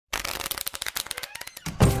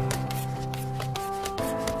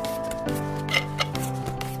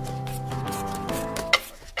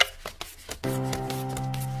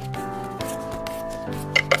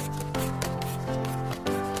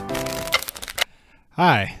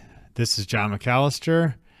Hi, this is John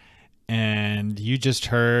McAllister, and you just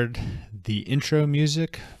heard the intro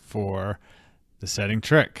music for The Setting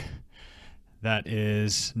Trick. That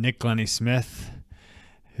is Nick Glennie Smith,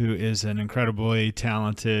 who is an incredibly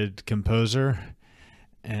talented composer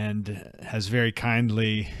and has very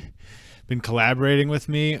kindly been collaborating with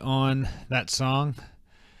me on that song.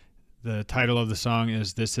 The title of the song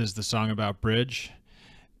is This Is the Song About Bridge,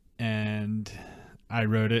 and I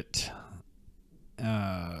wrote it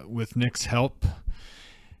with Nick's help.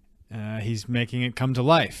 He's making it come to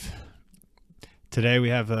life. Today we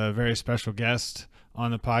have a very special guest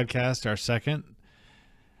on the podcast, our second,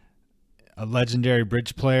 a legendary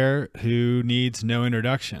bridge player who needs no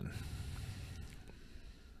introduction.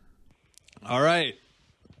 All right.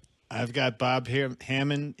 I've got Bob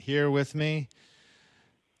Hamman here with me,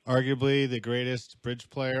 arguably the greatest bridge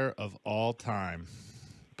player of all time.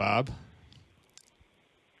 Bob?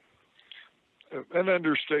 An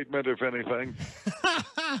understatement, if anything.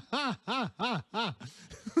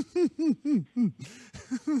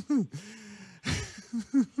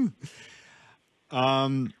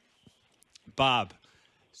 Bob,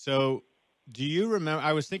 so do you remember?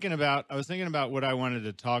 I was thinking about what I wanted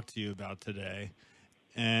to talk to you about today,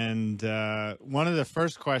 and one of the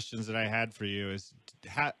first questions that I had for you is,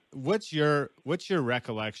 what's your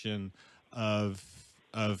recollection of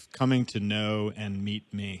coming to know and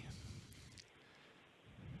meet me?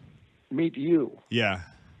 Meet you? Yeah.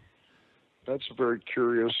 That's a very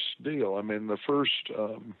curious deal. I mean, the first,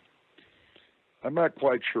 I'm not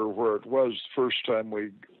quite sure where it was the first time we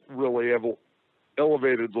really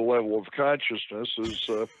elevated the level of consciousness is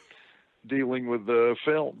dealing with the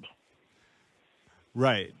film.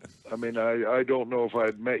 Right. I mean, I don't know if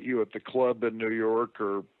I'd met you at the club in New York,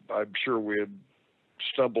 or I'm sure we had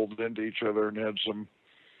stumbled into each other and had some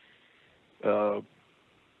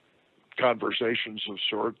conversations of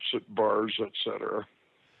sorts at bars, etc.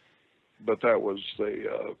 But that was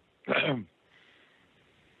the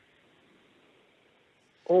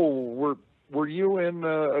were you in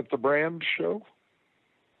at the Brand show?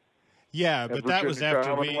 Yeah, but that was after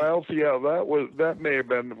Commonwealth? Yeah, that may have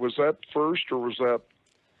been. Was that first, or was that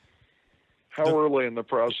how early in the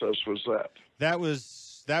process was that? That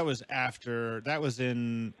was after. That was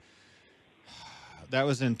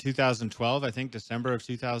in 2012, I think, December of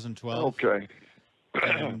 2012. Okay.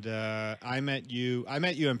 And I met you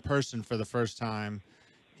in person for the first time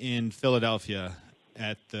in Philadelphia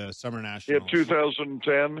at the Summer Nationals. In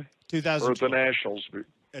 2010? 2012. Or at the Nationals?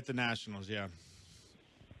 At the Nationals, yeah.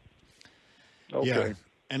 Okay. Yeah.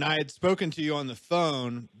 And I had spoken to you on the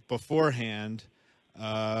phone beforehand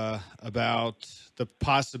about the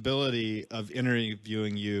possibility of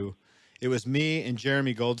interviewing you. It was me and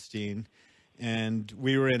Jeremy Goldstein, and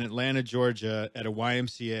we were in Atlanta, Georgia at a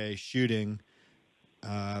YMCA shooting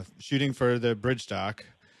for the bridge dock.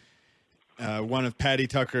 One of Patty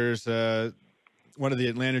Tucker's, one of the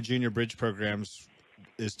Atlanta Junior Bridge programs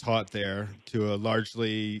is taught there to a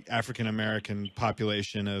largely African-American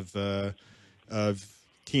population of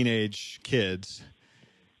teenage kids.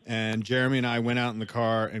 And Jeremy and I went out in the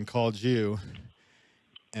car and called you.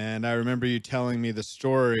 And I remember you telling me the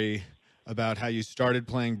story about how you started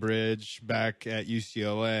playing bridge back at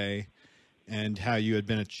UCLA and how you had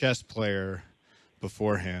been a chess player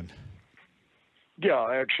beforehand. Yeah,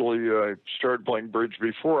 actually, I started playing bridge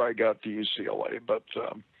before I got to UCLA, but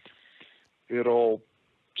it all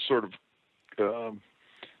sort of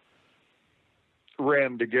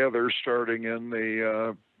ran together starting in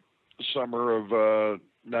the summer of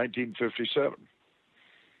 1957.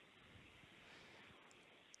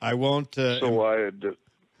 I won't. So I had.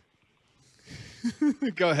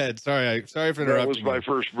 Go ahead. Sorry for interrupting. That was my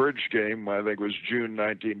first bridge game. I think it was June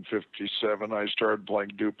 1957. I started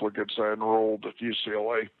playing duplicates. I enrolled at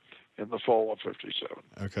UCLA in the fall of 57.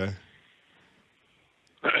 Okay.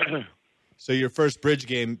 So your first bridge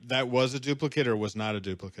game, that was a duplicate or was not a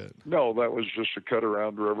duplicate? No, that was just a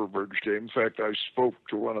cut-around river bridge game. In fact, I spoke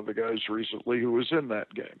to one of the guys recently who was in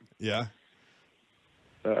that game. Yeah.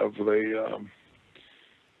 Of the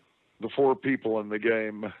four people in the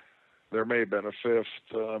game, there may have been a fifth.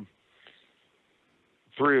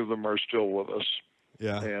 Three of them are still with us.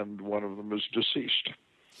 Yeah. And one of them is deceased.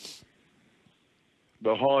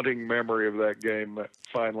 The haunting memory of that game that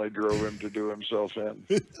finally drove him to do himself in.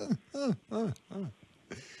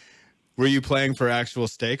 Were you playing for actual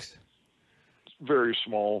stakes? Very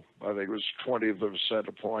small. I think it was 20th of a cent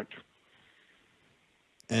a point.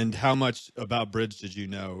 And how much about bridge did you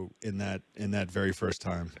know in that very first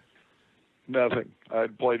time? Nothing.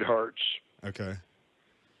 I'd played hearts. Okay.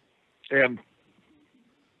 And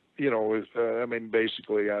I mean,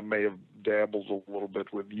 basically, I may have dabbled a little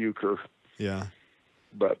bit with euchre. Yeah.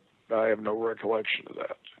 But I have no recollection of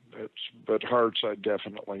that. But hearts I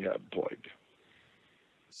definitely had played.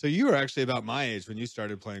 So you were actually about my age when you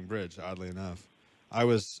started playing bridge, oddly enough. I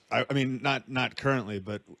mean, not currently,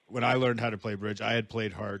 but when I learned how to play bridge, I had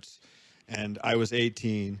played hearts, and I was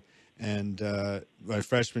 18, and my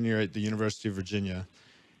freshman year at the University of Virginia,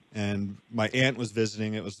 and my aunt was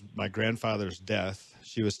visiting. It was my grandfather's death.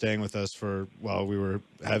 She was staying with us while we were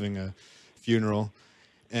having a funeral,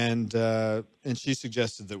 and she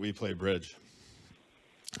suggested that we play bridge.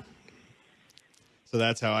 So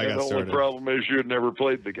that's how I got started. The only problem is you had never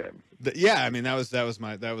played the game. Yeah, I mean that was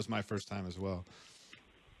my first time as well.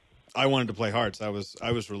 I wanted to play hearts. I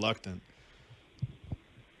was reluctant.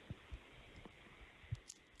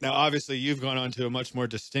 Now, obviously, you've gone on to a much more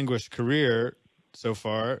distinguished career so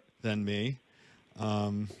far than me,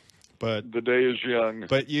 but the day is young.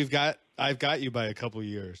 But I've got you by a couple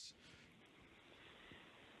years,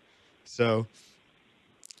 so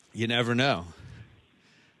you never know.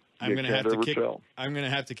 I'm gonna have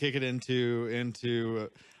to kick it into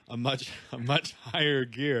a much higher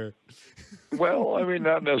gear. Well, I mean,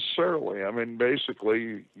 not necessarily. I mean,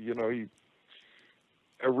 basically,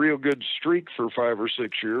 a real good streak for 5 or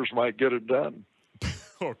 6 years might get it done.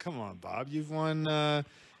 Oh, come on, Bob. You've won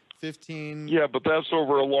 15. Yeah, but that's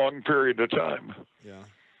over a long period of time. Yeah.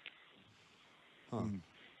 Huh.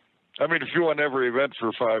 I mean, if you won every event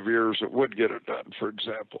for 5 years, it would get it done, for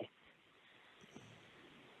example.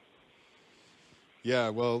 Yeah,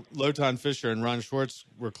 well, Lotan Fisher and Ron Schwartz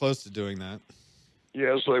were close to doing that.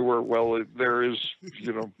 Yes, they were. Well, there is,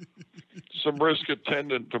 some risk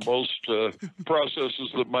attendant to most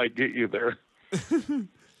processes that might get you there.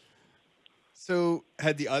 So,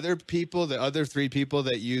 had the other 3 people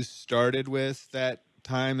that you started with that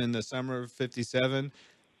time in the summer of '57,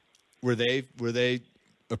 were they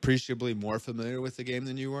appreciably more familiar with the game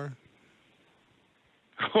than you were?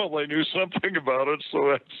 Well, they knew something about it,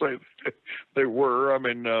 so I'd say they were. I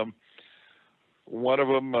mean, one of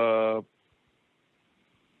them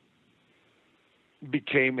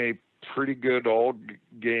became a pretty good all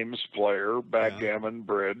games player, backgammon,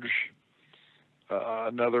 bridge.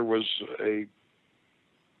 Another was a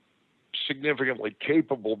significantly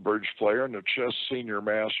capable bridge player, and a chess senior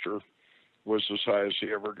master was as high as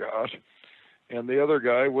he ever got. And the other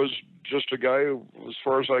guy was just a guy who, as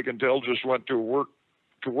far as I can tell, just went to work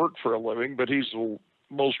for a living, but he's the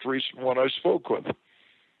most recent one I spoke with,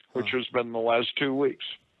 which has been the last 2 weeks.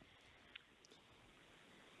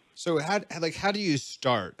 So how do you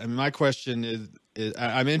start? I mean, my question is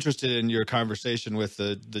I'm interested in your conversation with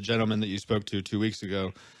the gentleman that you spoke to 2 weeks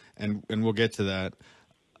ago, and we'll get to that.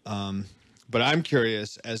 But I'm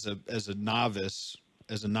curious as a novice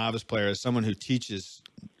player, as someone who teaches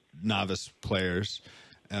novice players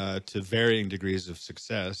to varying degrees of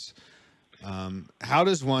success. How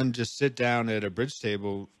does one just sit down at a bridge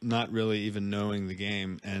table, not really even knowing the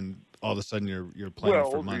game, and all of a sudden you're playing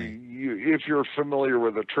for money? If you're familiar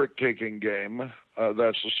with a trick-taking game,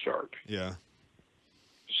 that's a start. Yeah.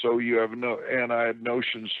 So you have and I had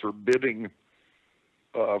notions for bidding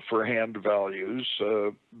for hand values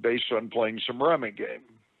based on playing some rummy game.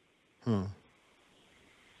 Huh.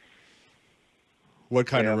 What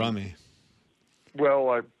kind of rummy? Well,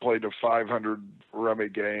 I played a 500 rummy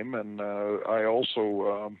game, and I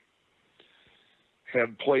also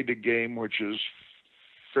had played a game which is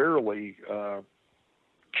fairly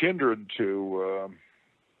kindred to,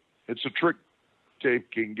 it's a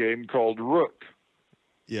trick-taking game called Rook.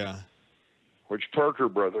 Yeah. Which Parker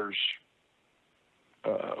Brothers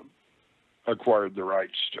acquired the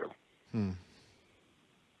rights to.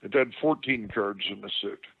 It had 14 cards in the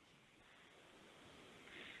suit.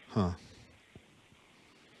 Huh.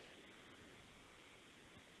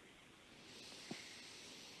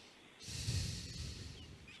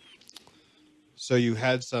 So you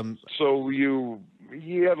had some. So you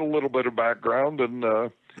had a little bit of background, and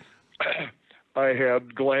I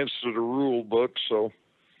had glanced at a rule book.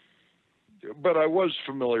 But I was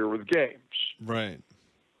familiar with games. Right.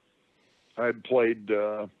 I'd played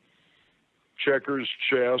checkers,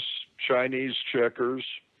 chess, Chinese checkers,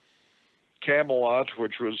 Camelot,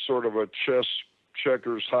 which was sort of a chess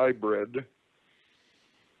checkers hybrid.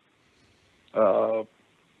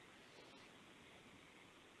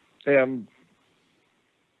 And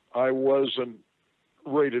I wasn't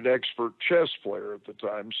rated expert chess player at the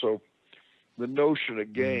time, so the notion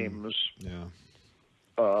of games,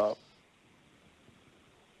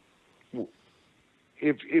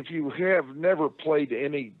 if you have never played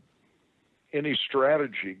any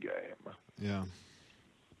strategy game,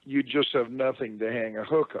 you just have nothing to hang a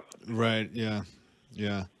hook on. Right. Yeah.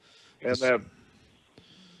 Yeah. And that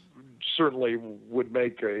certainly would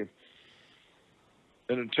make an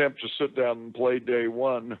attempt to sit down and play day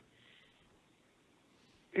one.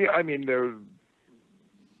 Yeah, I mean,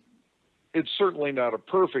 it's certainly not a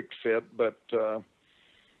perfect fit, but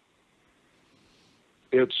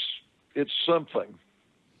it's something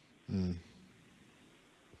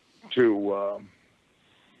to.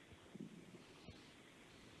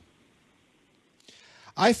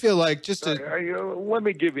 I feel like just to let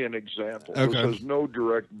me give you an example. Okay. This has no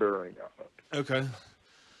direct bearing on it. Okay.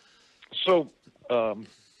 So,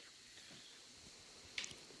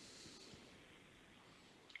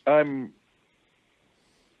 I'm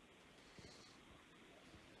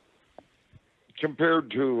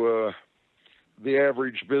compared to the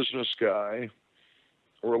average business guy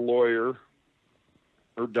or lawyer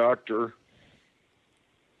or doctor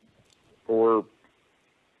or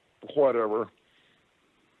whatever.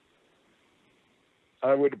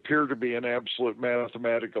 I would appear to be an absolute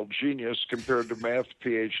mathematical genius. Compared to math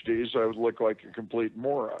PhDs, I would look like a complete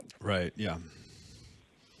moron. Right. Yeah.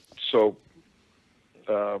 So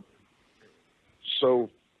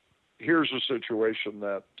here's a situation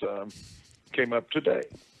that came up today.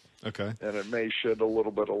 Okay. And it may shed a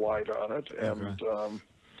little bit of light on it. And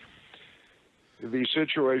the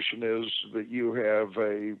situation is that you have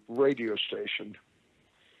a radio station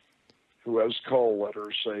who has call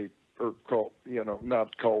letters,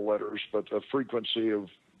 not call letters, but a frequency of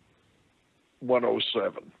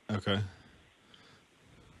 107. Okay.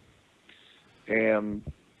 And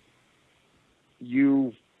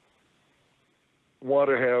you want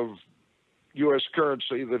to have U.S.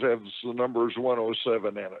 currency that has the numbers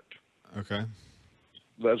 107 in it. Okay.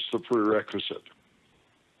 That's the prerequisite.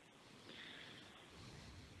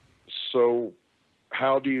 So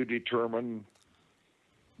how do you determine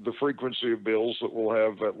the frequency of bills that will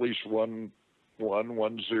have at least 1,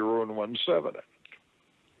 1, 0, and 1, 7 in it?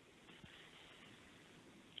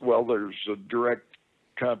 Well, there's a direct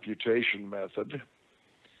computation method.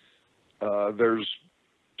 There's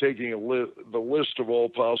taking the list of all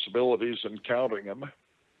possibilities and counting them.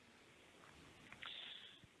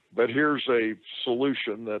 But here's a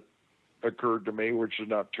solution that occurred to me, which is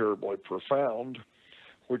not terribly profound,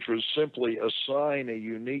 which was simply assign a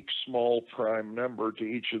unique small prime number to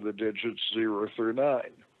each of the digits 0 through 9.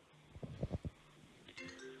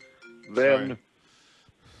 Then, Sorry.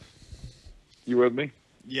 You with me?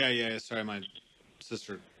 Yeah. Sorry, my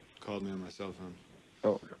sister called me on my cell phone.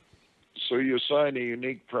 Oh, okay. So you assign a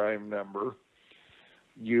unique prime number.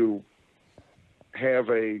 You have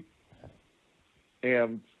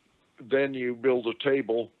and then you build a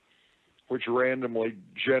table which randomly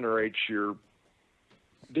generates your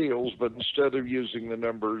deals, but instead of using the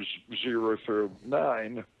numbers 0 through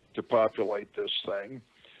 9 to populate this thing,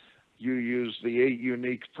 you use the 8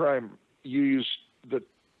 unique prime. You use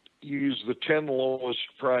the 10 lowest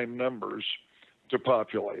prime numbers to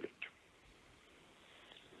populate it.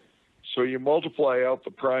 So you multiply out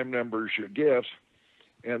the prime numbers you get,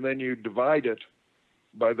 and then you divide it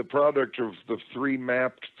by the product of the 3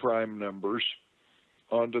 mapped prime numbers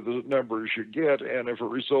onto the numbers you get, and if it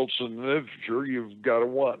results in an integer, you've got a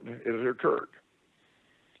 1. It occurred.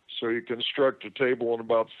 So you construct a table in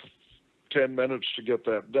about 10 minutes to get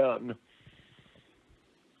that done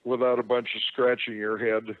without a bunch of scratching your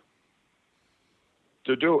head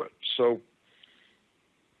to do it. So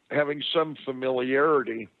having some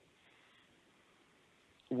familiarity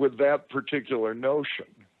with that particular notion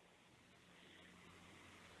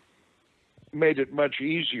made it much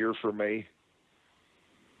easier for me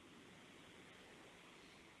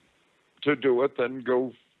to do it than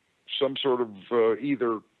go some sort of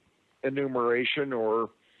either enumeration or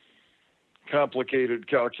complicated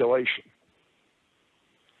calculation.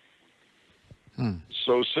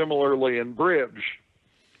 So similarly in bridge,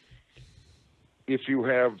 if you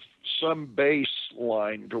have some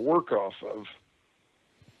baseline to work off of,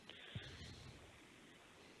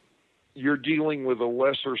 you're dealing with a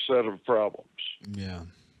lesser set of problems. Yeah.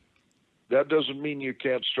 That doesn't mean you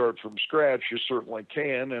can't start from scratch. You certainly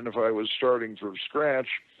can. And if I was starting from scratch,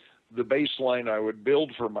 the baseline I would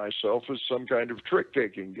build for myself is some kind of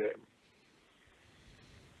trick-taking game.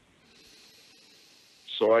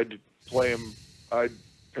 So I'd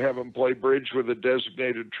have him play bridge with a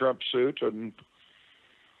designated trump suit and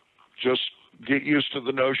just get used to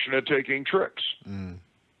the notion of taking tricks.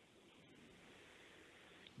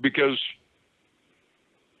 Because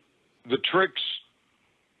the tricks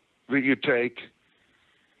that you take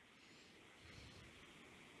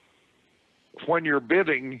when you're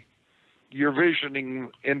bidding you're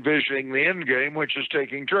envisioning the end game, which is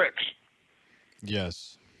taking tricks.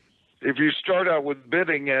 Yes. If you start out with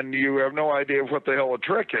bidding and you have no idea what the hell a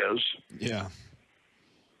trick is, Yeah.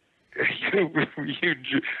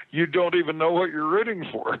 you don't even know what you're rooting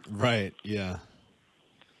for. Right. Yeah.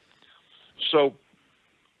 So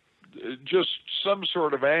just some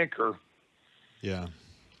sort of anchor. Yeah.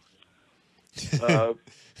 Helps.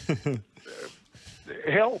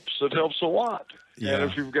 It helps a lot. Yeah. And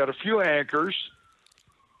if you've got a few anchors,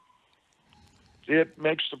 it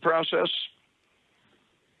makes the process,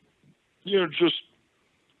 just,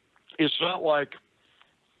 it's not like,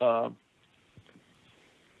 I'm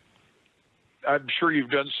sure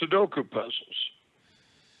you've done Sudoku puzzles.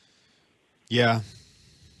 Yeah.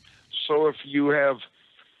 So if you have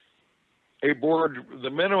a board,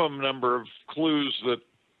 the minimum number of clues that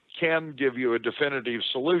can give you a definitive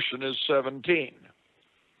solution is 17.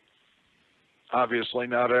 Obviously,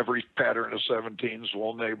 not every pattern of 17s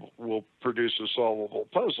will produce a solvable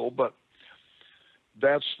puzzle, but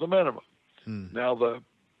that's the minimum. Now, the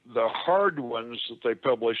hard ones that they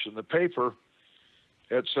publish in the paper,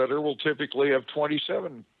 et cetera, will typically have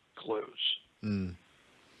 27 clues.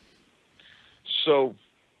 So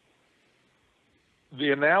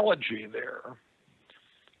the analogy there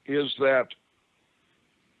is that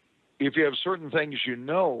if you have certain things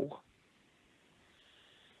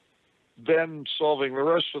then solving the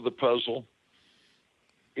rest of the puzzle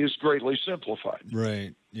is greatly simplified.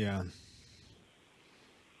 Right. Yeah.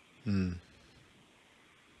 Does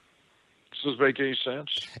this make any sense?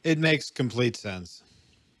 It makes complete sense.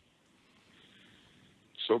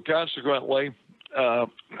 So consequently,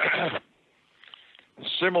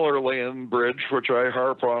 similarly in bridge, which I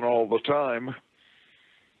harp on all the time,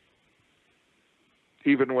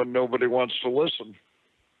 even when nobody wants to listen,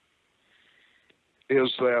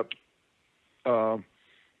 is that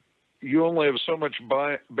you only have so much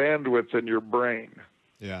bandwidth in your brain.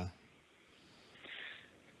 Yeah.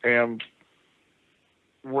 And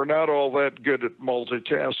we're not all that good at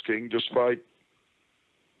multitasking, despite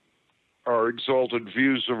our exalted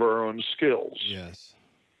views of our own skills. Yes.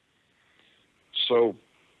 So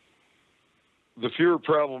the fewer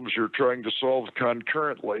problems you're trying to solve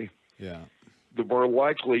concurrently, the more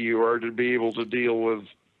likely you are to be able to deal with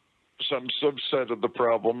some subset of the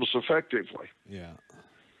problems effectively. Yeah.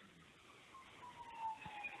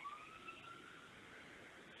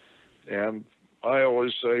 And I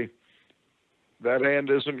always say that hand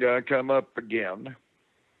isn't going to come up again.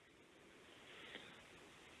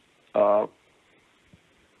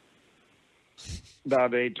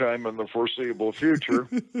 Not any time in the foreseeable future,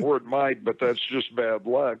 or it might, but that's just bad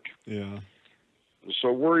luck. Yeah.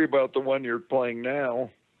 So worry about the one you're playing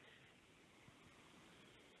now.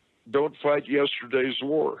 Don't fight yesterday's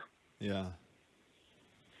war. Yeah.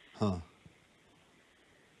 Huh.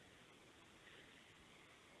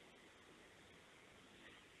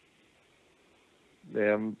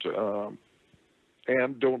 And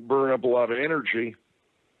don't burn up a lot of energy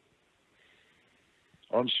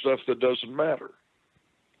on stuff that doesn't matter.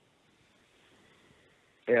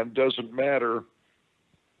 And doesn't matter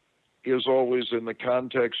is always in the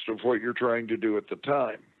context of what you're trying to do at the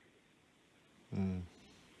time.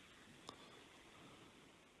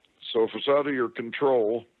 So if it's out of your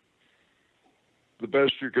control, the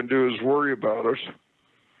best you can do is worry about it.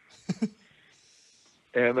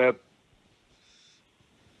 And that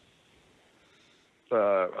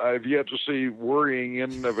I've yet to see worrying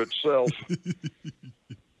in and of itself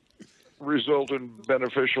result in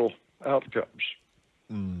beneficial outcomes.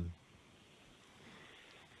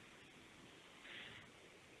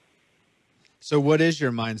 So what is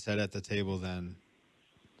your mindset at the table then?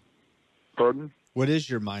 Pardon? What is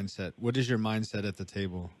your mindset? What is your mindset at the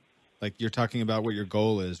table? Like, you're talking about what your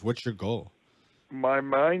goal is. What's your goal? My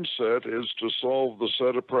mindset is to solve the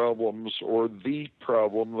set of problems or the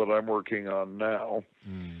problem that I'm working on now,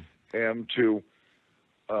 and to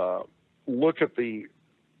look at the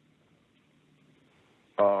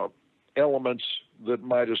elements that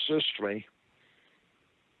might assist me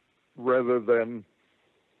rather than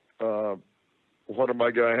what am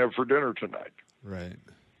I going to have for dinner tonight? Right.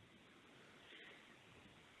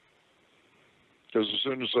 Because as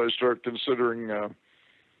soon as I start considering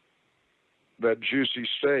that juicy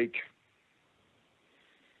steak,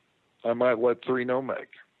 I might let 3 no make.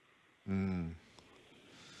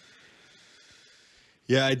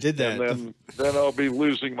 Yeah, I did that. And then I'll be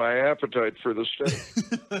losing my appetite for the steak.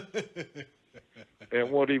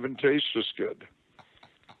 And won't even taste as good.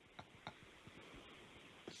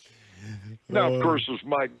 Now, of course, as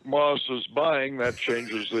Mike Moss is buying, that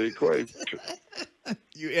changes the equation.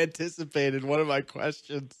 You anticipated one of my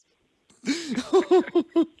questions.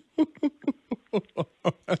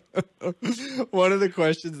 One of the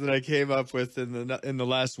questions that I came up with in the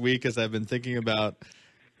last week, as I've been thinking about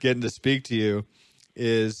getting to speak to you,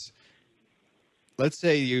 is let's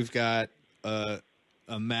say you've got a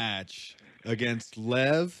match against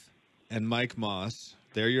Lev and Mike Moss.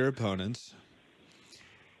 They're your opponents,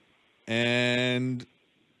 and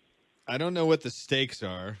I don't know what the stakes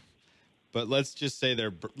are, but let's just say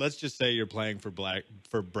you're playing for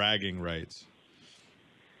bragging rights.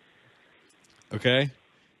 Okay,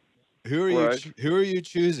 who are you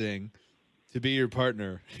choosing to be your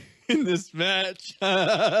partner in this match?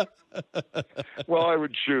 Well, I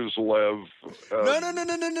would choose Lev. No.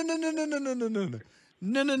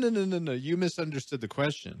 No. You misunderstood the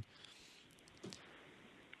question.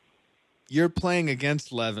 You're playing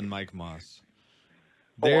against Lev and Mike Moss.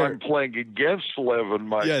 I'm playing against Lev and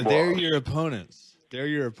Mike Moss. Yeah, they're your opponents.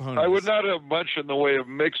 I would not have much in the way of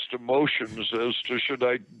mixed emotions as to should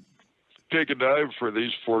I take a dive for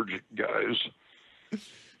these four guys.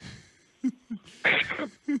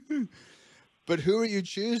 But who are you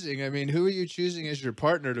choosing? I mean, who are you choosing as your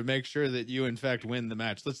partner to make sure that you, in fact, win the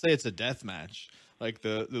match? Let's say it's a death match, like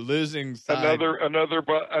the losing side. Another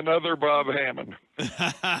Bob Hamman.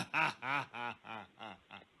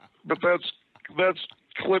 But that's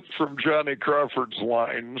clipped from Johnny Crawford's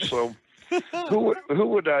line. So who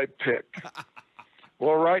would I pick?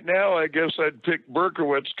 Well, right now, I guess I'd pick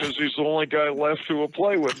Berkowitz because he's the only guy left who will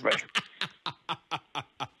play with me.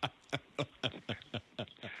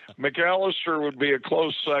 McAllister would be a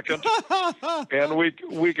close second, and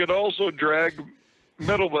we could also drag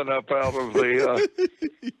Middleman up out of the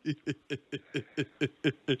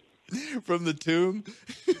from the tomb.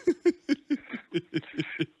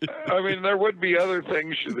 I mean, there would be other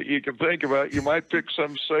things that you could think about. You might pick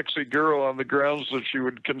some sexy girl on the grounds that she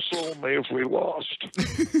would console me if we lost.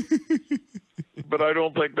 But I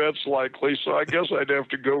don't think that's likely, so I guess I'd have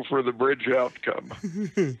to go for the bridge outcome.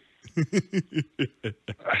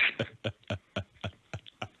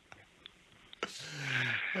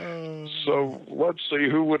 So let's see,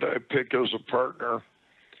 who would I pick as a partner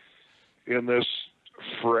in this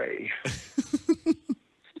fray?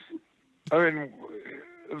 I mean,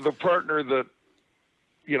 the partner that,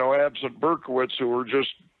 absent Berkowitz, who we're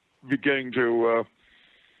just beginning to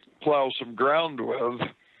plow some ground with,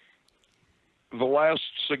 the last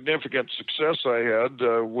significant success I had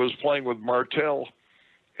was playing with Martel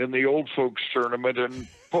in the old folks tournament in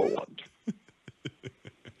Poland.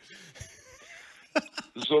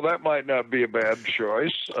 So that might not be a bad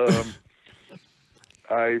choice.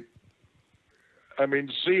 I mean,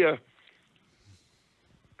 Zia,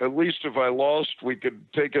 at least if I lost, we could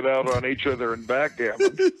take it out on each other in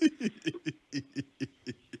backgammon.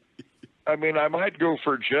 I mean, I might go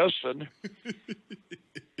for Justin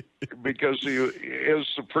because he is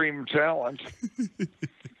supreme talent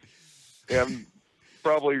and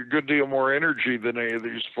probably a good deal more energy than any of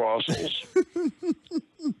these fossils.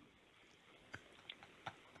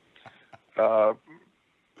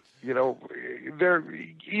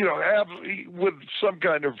 With some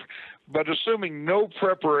kind of, but assuming no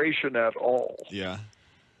preparation at all. Yeah.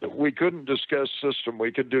 We couldn't discuss system.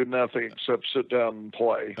 We could do nothing except sit down and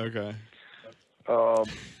play. Okay.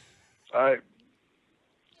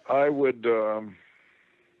 I would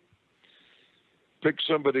pick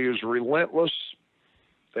somebody who's relentless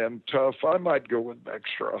and tough. I might go with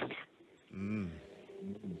Beckstrath.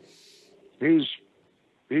 He's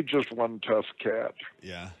just one tough cat.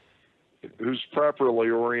 Yeah. Who's properly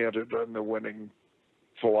oriented on the winning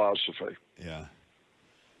philosophy. Yeah.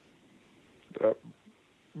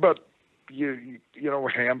 But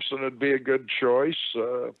Hampson would be a good choice.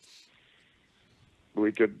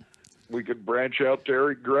 We could branch out to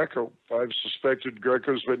Eric Greco. I've suspected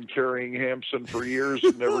Greco's been carrying Hampson for years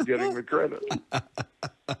and never getting the credit.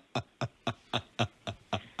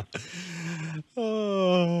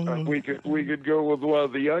 We could go with one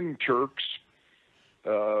of the young Turks.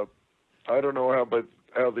 I don't know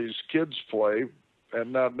how these kids play,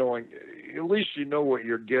 and not knowing, at least you know what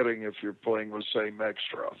you're getting if you're playing with, say,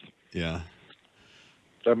 Mextroth. Yeah.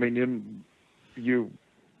 I mean, you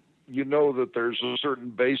know that there's a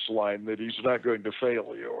certain baseline that he's not going to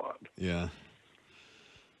fail you on. Yeah.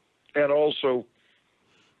 And also,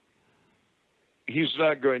 he's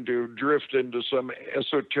not going to drift into some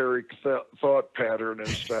esoteric thought pattern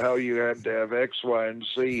as to how you had to have X, Y, and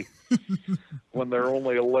Z when there are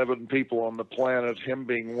only 11 people on the planet, him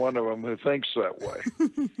being one of them who thinks that way.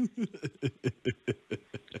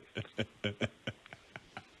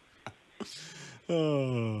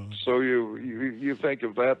 Oh. So you think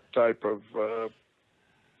of that type of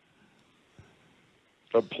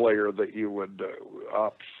a player that you would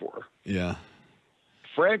opt for. Yeah.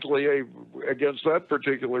 Frankly, against that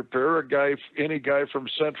particular pair, any guy from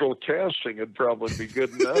Central Casting would probably be good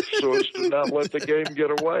enough so as to not let the game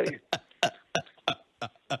get away.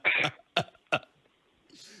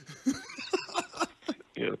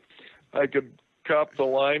 Yeah, I could cop the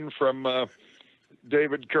line from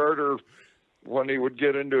David Carter when he would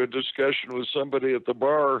get into a discussion with somebody at the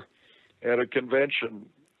bar at a convention.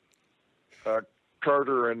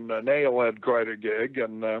 Carter and Nail had quite a gig,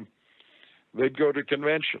 and they'd go to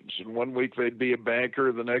conventions. And one week they'd be a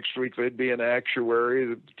banker, the next week they'd be an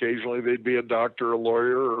actuary, occasionally they'd be a doctor, a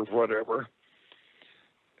lawyer, or whatever.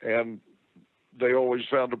 And they always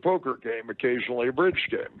found a poker game, occasionally a bridge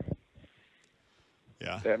game.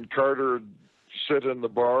 Yeah. And Carter would sit in the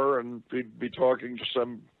bar and he'd be talking to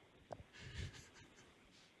some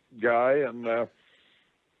guy, and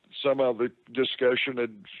somehow the discussion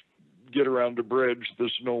would get around to bridge. This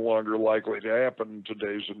is no longer likely to happen in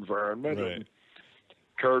today's environment. Right. And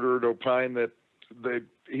Carter would opine that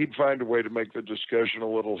he'd find a way to make the discussion a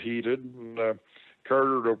little heated. And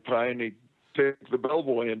Carter would opine he'd take the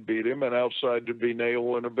bellboy and beat him, and outside to be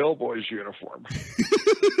Nail in a bellboy's uniform.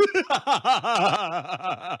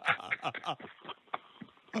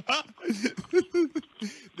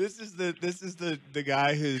 This is the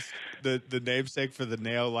guy who's the namesake for the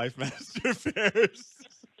Nail Life Master Fairs.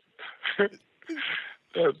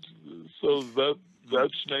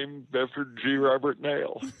 That's named after G. Robert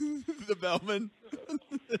Nail. The bellman.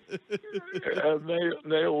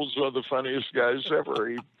 Nail's one of the funniest guys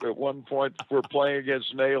ever. At one point, we're playing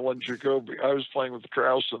against Nail and Jacoby. I was playing with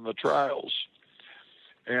Krause in the trials,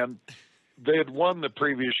 and they had won the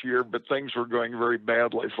previous year, but things were going very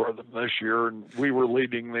badly for them this year, and we were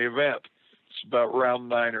leading the event. It's about round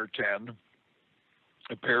 9 or 10,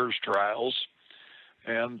 the pairs trials,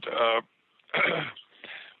 and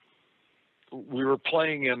we were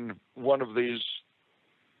playing in one of these,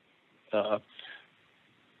 a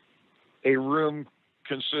room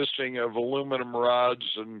consisting of aluminum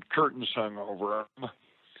rods and curtains hung over them,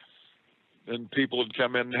 and people would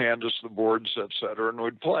come in and hand us the boards, etc., and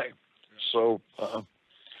we'd play. So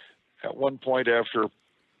at one point, after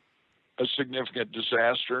a significant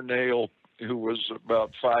disaster, Nail, who was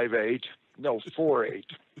about 4'8",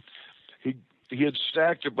 he had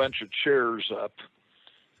stacked a bunch of chairs up,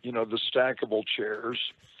 the stackable chairs,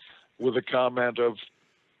 with a comment of,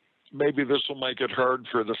 maybe this will make it hard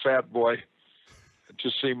for the fat boy to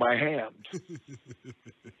see my hand.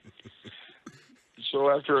 So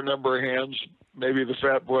after a number of hands, maybe the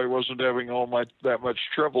fat boy wasn't having that much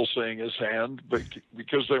trouble seeing his hand, but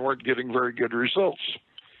because they weren't getting very good results.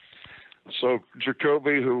 So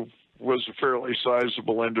Jacoby, who was a fairly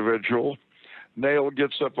sizable individual, Nail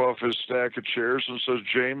gets up off his stack of chairs and says,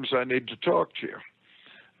 "James, I need to talk to you."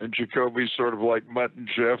 And Jacoby's sort of like Mutt and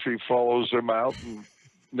Jeff. He follows him out, and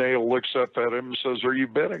Nail looks up at him and says, "Are you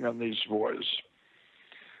betting on these boys?"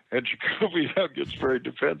 And Jacoby now gets very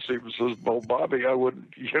defensive and says, "Well, Bobby, I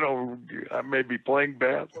wouldn't, I may be playing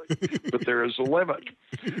badly, but there is a limit."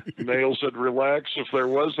 Nail said, "Relax. If there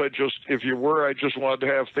was, if you were, I just wanted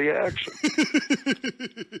half the action."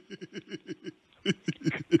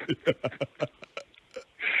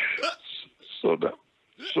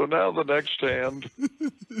 So now the next hand,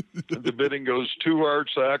 the bidding goes 2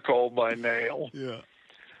 hearts, I called by Nail. Yeah.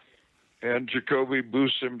 And Jacoby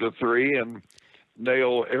boosts him to 3, and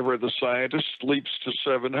Nail, ever the scientist, leaps to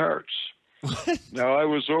 7 hearts. Now, I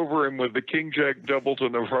was over him with the King Jack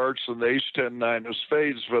Doubleton of hearts and the Ace 10-9 of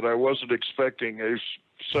spades, but I wasn't expecting a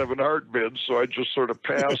 7-heart bid, so I just sort of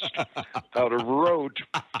passed out of rote.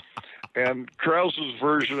 And Krause's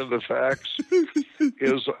version of the facts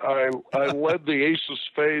is I led the Ace of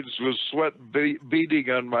spades with sweat beading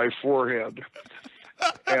on my forehead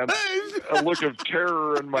and a look of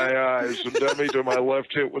terror in my eyes, and dummy to my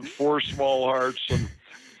left hit with 4 small hearts. And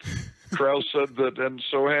Krause said that, and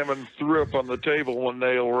so Hamman threw up on the table when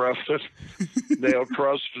Nail roughed it. Nail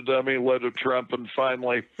crossed a dummy, led a trump, and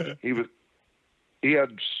finally it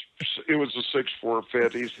was a 6-4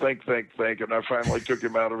 fit. He's think, and I finally took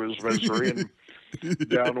him out of his misery, and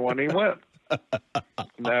down one he went.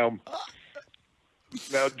 Now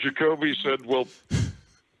Jacoby said, "Well,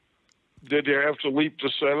 did you have to leap to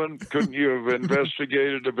 7? Couldn't you have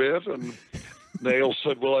investigated a bit?" And Nail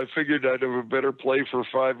said, "Well, I figured I'd have a better play for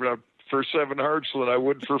 7 hearts than I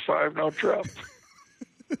would for 5 no trump."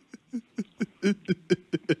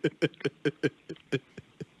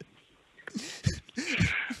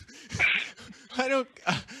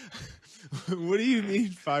 What do you mean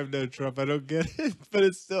 5-note Trump? I don't get it. But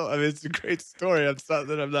it's still, I mean, it's a great story. I'm sorry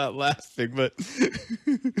that I'm not laughing, but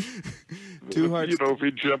two hearts. You know, if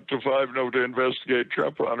he jumped to 5-note to investigate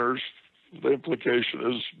Trump honors, the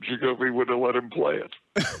implication is Jacoby would have let him play it.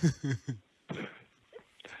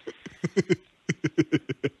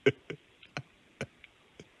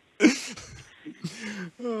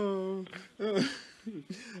 Oh,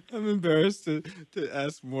 I'm embarrassed to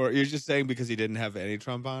ask more. You're just saying because he didn't have any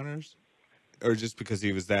Trump honors, or just because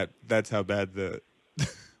he was that's how bad the.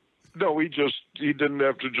 No, he didn't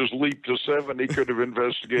have to just leap to 7. He could have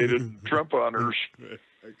investigated Trump honors.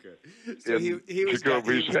 Okay, so he was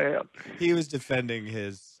Jacoby's hand. He was defending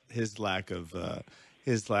his lack of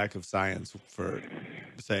science for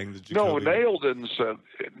saying that Jacoby. No, Nail didn't say.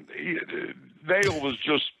 Nail was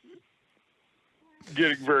just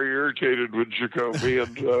getting very irritated with Jacoby,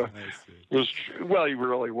 and he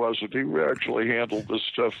really wasn't. He actually handled this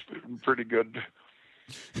stuff in pretty good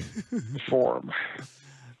form.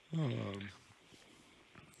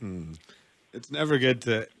 It's never good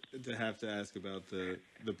to have to ask about the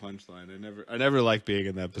punchline. I never like being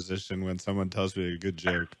in that position when someone tells me a good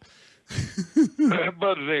joke.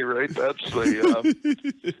 But at any rate, that's the.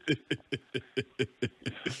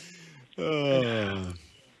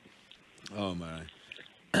 Oh my.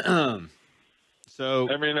 So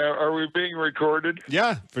I mean, are we being recorded?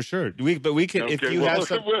 Yeah, for sure. We can. Okay, if you have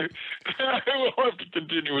some, we'll have to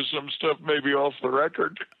continue with some stuff maybe off the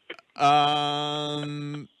record.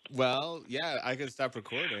 Well, yeah, I can stop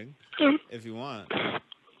recording if you want,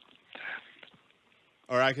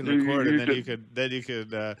 or I can record and then you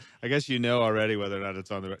could. I guess you know already whether or not it's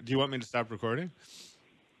on the. Do you want me to stop recording?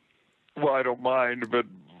 Well, I don't mind, but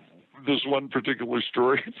this one particular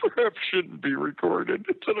story perhaps shouldn't be recorded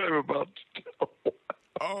that I'm about to tell.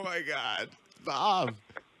 Oh my God, Bob.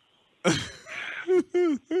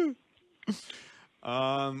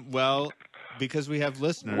 Well, because we have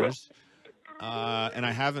listeners, and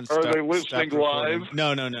I haven't. Are they listening live?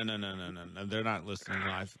 No. They're not listening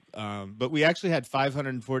live. But we actually had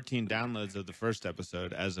 514 downloads of the first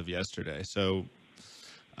episode as of yesterday. So,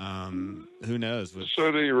 who knows? So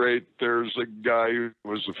at any rate, there's a guy who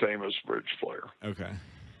was a famous bridge player. Okay.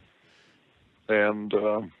 And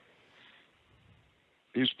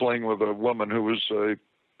he's playing with a woman who was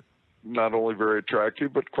not only very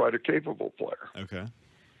attractive, but quite a capable player. Okay.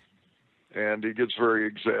 And he gets very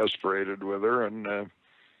exasperated with her, and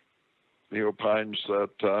he opines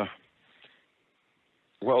that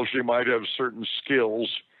while she might have certain skills,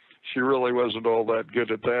 she really wasn't all that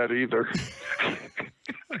good at that either.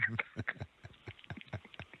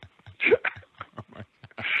 Oh my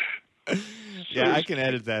God. Yeah, I can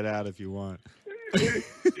edit that out if you want.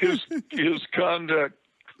 His conduct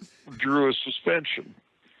drew a suspension.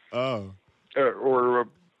 Oh. Or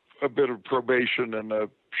a bit of probation and a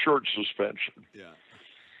short suspension. Yeah.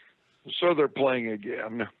 So they're playing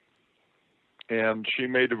again. And she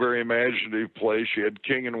made a very imaginative play. She had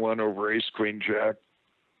king and 1 over ace, queen, jack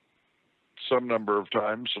some number of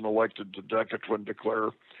times and elected to deck it when Declare,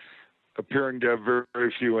 appearing to have very,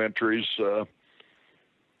 very few entries,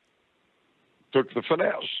 took the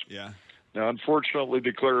finesse. Yeah. Now, unfortunately,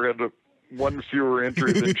 Declare had one fewer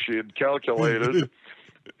entry than she had calculated,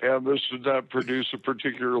 and this did not produce a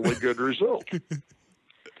particularly good result.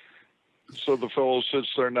 So the fellow sits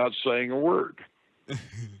there not saying a word.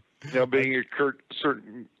 Now, being a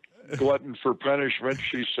certain glutton for punishment,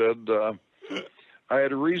 she said, I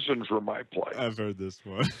had a reason for my play. I've heard this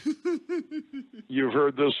one. You've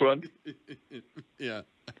heard this one? Yeah.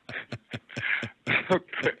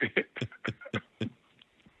 Okay.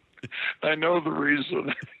 I know the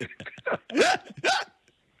reason.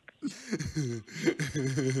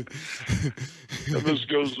 And this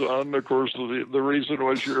goes on, of course, the reason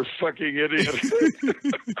was you're a fucking idiot.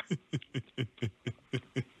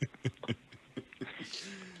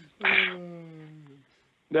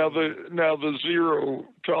 Now the zero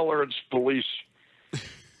tolerance police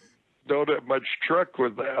don't have much truck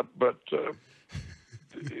with that, but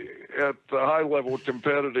at the high level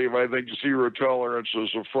competitive, I think zero tolerance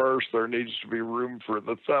is a farce. There needs to be room for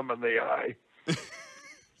the thumb and the eye.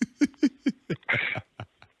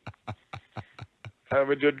 I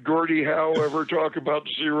mean, did Gordie Howe ever talk about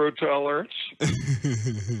zero tolerance?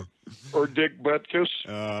 Or Dick Butkus?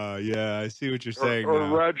 Yeah, I see what you're saying. Or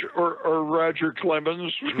now. Roger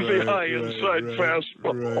Clemens with the high inside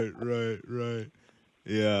fastball. Right.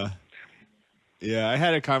 Yeah. I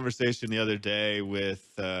had a conversation the other day with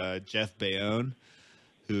Jeff Bayonne,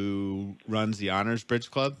 who runs the Honors Bridge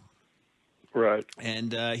Club. Right.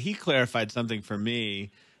 And he clarified something for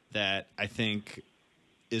me that I think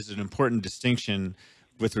is an important distinction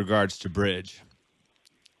with regards to bridge,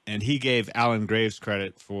 and he gave Alan Graves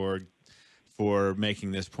credit for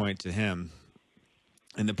making this point to him.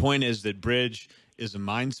 And the point is that bridge is a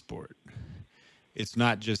mind sport. It's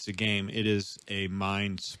not just a game; it is a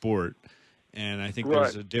mind sport. And I think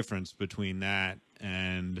there's a difference between that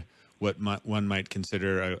and what one might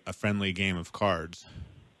consider a friendly game of cards.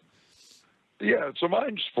 Yeah, it's a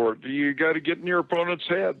mind sport. You got to get in your opponent's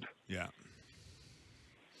head. Yeah.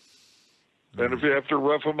 And if you have to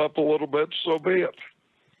rough them up a little bit, so be it.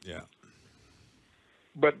 Yeah.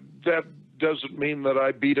 But that doesn't mean that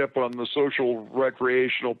I beat up on the social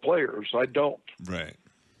recreational players. I don't. Right.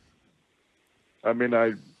 I mean,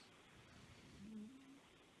 I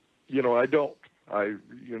don't.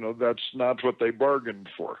 That's not what they bargained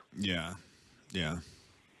for. Yeah. Yeah.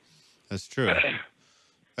 That's true.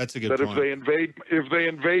 That's a good but point. If they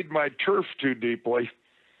invade my turf too deeply,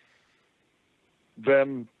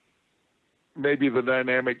 then maybe the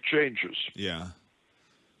dynamic changes. Yeah.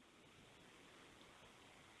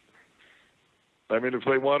 I mean, if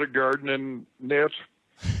they want to garden and knit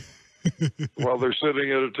while they're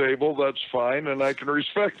sitting at a table, that's fine, and I can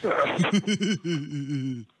respect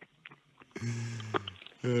that.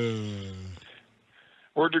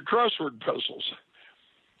 Or do crossword puzzles.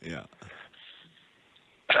 Yeah.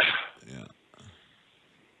 Yeah.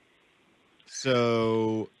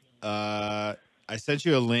 So I sent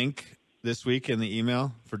you a link this week in the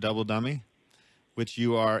email for Double Dummy, which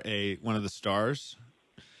you are one of the stars.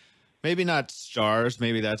 Maybe not stars,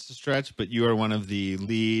 maybe that's a stretch, but you are one of the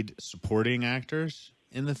lead supporting actors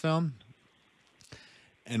in the film.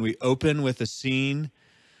 And we open with a scene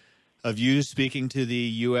of you speaking to the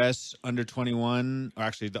U.S. under 21, or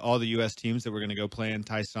actually all the U.S. teams that were going to go play in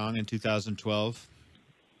Taesong in 2012.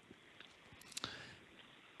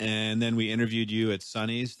 And then we interviewed you at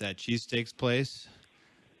Sonny's, that cheesesteaks place.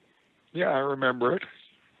 Yeah, I remember it.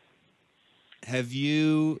 Have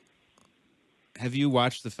you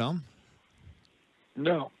watched the film?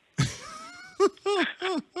 No. Send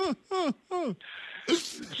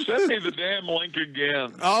me the damn link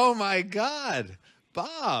again. Oh, my God.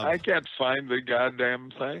 Bob. I can't find the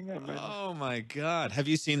goddamn thing. Oh, my God. Have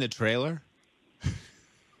you seen the trailer?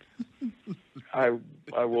 I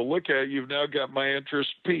will look at it. You've now got my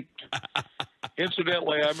interest piqued.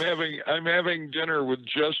 Incidentally, I'm having dinner with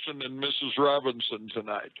Justin and Mrs. Robinson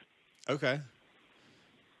tonight. Okay.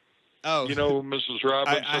 Oh, you know who Mrs.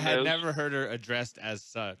 Robinson I had is? never heard her addressed as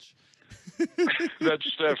such.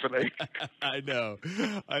 That's Stephanie. I know.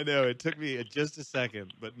 It took me just a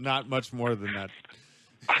second, but not much more than that.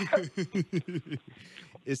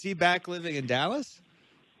 Is he back living in Dallas?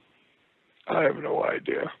 I have no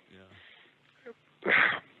idea. Yeah.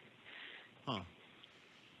 Huh.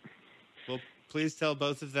 Well, please tell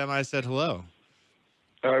both of them I said hello.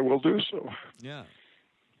 I will do so. Yeah.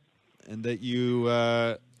 And that you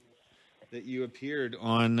appeared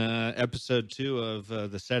on episode 2 of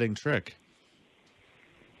The Setting Trick.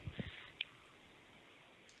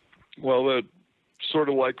 Well, that sort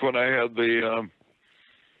of like when I had the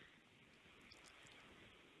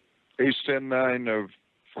ace 10-9 of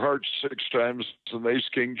hearts 6 times and ace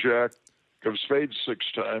king jack of spades 6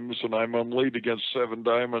 times, and I'm on lead against 7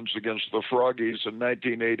 diamonds against the Froggies in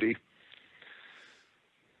 1980.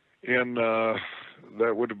 In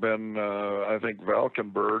that would have been I think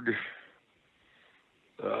Valkenburg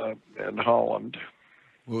in Holland.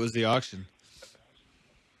 What was the auction?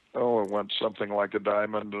 Oh, it went something like a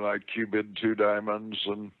diamond, and I cubed 2 diamonds,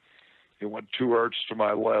 and it went 2 hearts to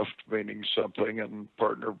my left, meaning something, and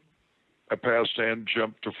partner, I passed and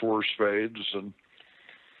jumped to 4 spades, and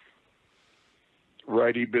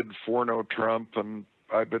righty bid 4 no trump, and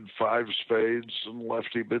I bid 5 spades, and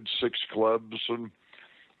lefty bid 6 clubs, and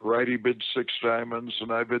righty bid 6 diamonds,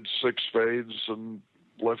 and I bid 6 spades, and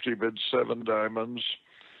lefty bid 7 diamonds,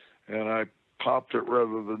 and I popped it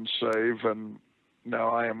rather than save, and now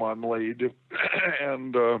I am on lead.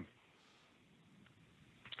 And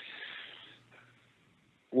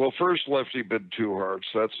well, first lefty bid 2 hearts.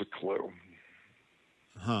 That's a clue.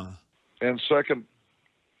 Huh. And second,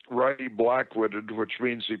 righty black-witted, which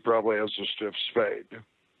means he probably has a stiff spade.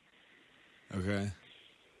 Okay.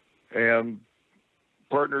 And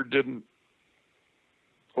partner didn't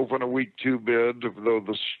open a weak 2 bid, though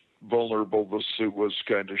the suit was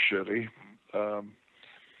kind of shitty.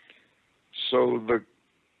 So the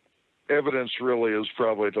evidence really is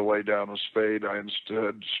probably to lay down a spade. I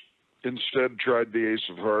instead tried the ace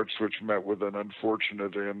of hearts, which met with an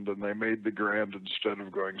unfortunate end, and they made the grand instead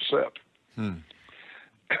of going set,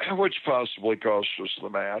 which possibly cost us the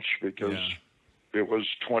match because it was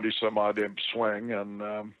 20-some-odd imp swing, and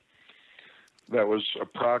that was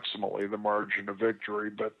approximately the margin of victory.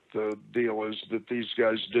 But the deal is that these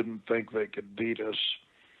guys didn't think they could beat us.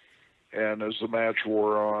 And as the match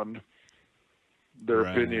wore on, their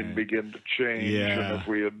opinion began to change. Yeah.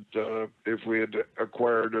 And if we had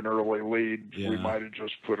acquired an early lead, we might have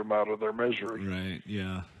just put them out of their misery. Right.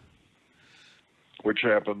 Yeah. Which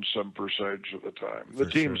happened some percentage of the time. The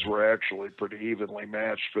teams were actually pretty evenly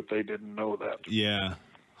matched, but they didn't know that. Yeah.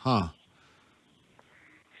 Huh.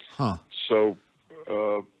 So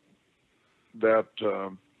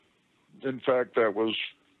in fact, that was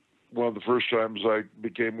one of the first times I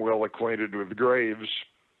became well acquainted with Graves.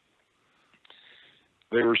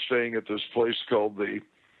 They were staying at this place called we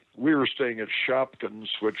were staying at Shopkins,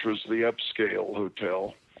 which was the upscale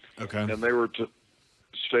hotel. Okay. And they were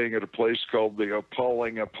staying at a place called the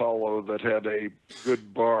Appalling Apollo that had a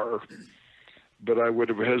good bar, but I would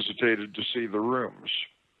have hesitated to see the rooms.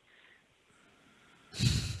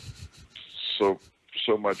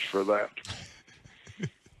 So much for that.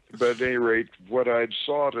 But at any rate, what I'd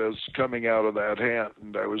sought as coming out of that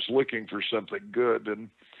hand, I was looking for something good, and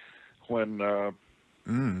when our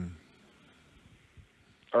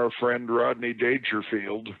friend Rodney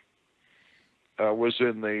Dangerfield was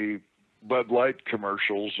in the Bud Light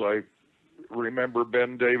commercials, I remember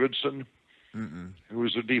Ben Davidson, who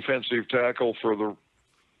was a defensive tackle for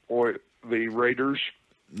the Raiders.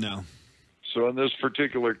 No. So in this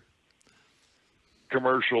particular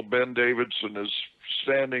commercial, Ben Davidson is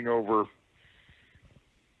standing over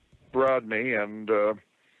Rodney, and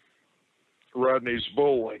Rodney's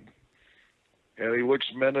bowling. And he looks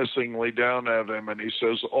menacingly down at him, and he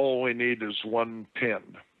says, "All we need is one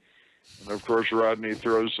pin." And, of course, Rodney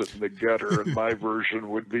throws it in the gutter, and my version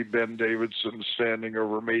would be Ben Davidson standing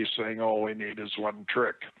over me saying, "All we need is one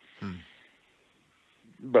trick."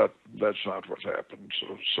 But that's not what happened,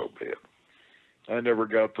 so be it. I never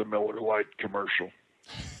got the Miller Lite commercial.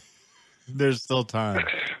 There's still time.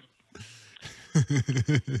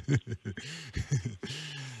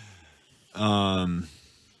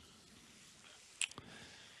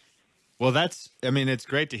 Well, it's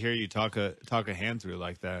great to hear you talk a hand through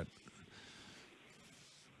like that.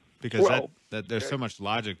 Because that there's so much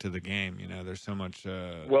logic to the game, there's so much...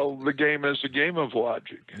 Well, the game is a game of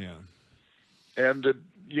logic. Yeah. And,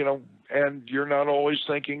 and you're not always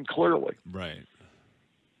thinking clearly. Right.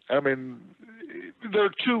 I mean, there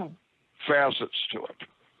are two facets to it.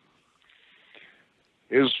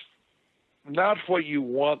 Is not what you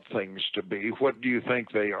want things to be, what do you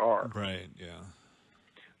think they are? Right, yeah.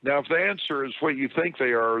 Now, if the answer is what you think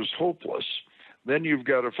they are is hopeless, then you've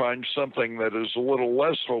got to find something that is a little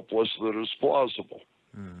less hopeless that is plausible.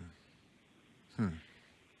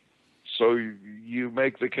 So you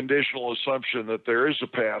make the conditional assumption that there is a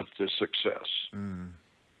path to success. And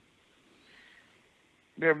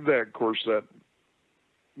that, of course, that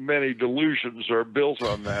many delusions are built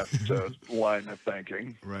on that line of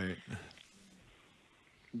thinking. Right.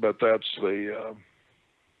 But that's the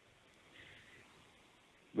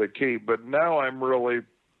key. But now I'm really,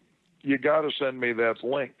 you got to send me that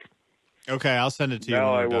link. Okay, I'll send it to you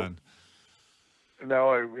when we're done.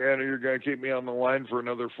 Now, Anna, you're going to keep me on the line for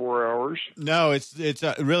another 4 hours? No, it's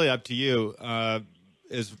really up to you.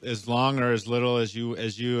 As long or as little as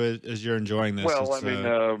you're enjoying this. Well, I mean,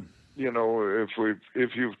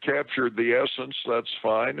 if you've captured the essence, that's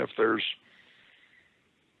fine. If there's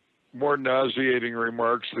more nauseating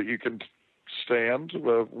remarks that you can stand,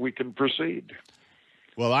 we can proceed.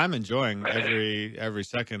 Well, I'm enjoying every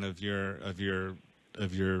second of your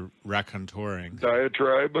raconteuring.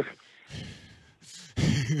 Diatribe.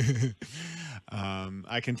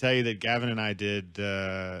 I can tell you that Gavin and I did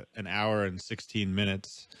an hour and 16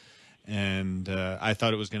 minutes, and I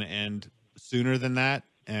thought it was going to end sooner than that.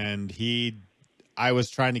 And I was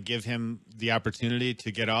trying to give him the opportunity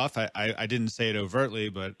to get off. I didn't say it overtly,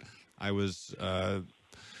 but I was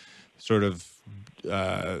sort of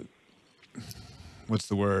what's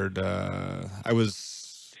the word? I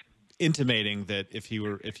was intimating that if he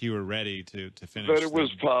were ready to finish, that it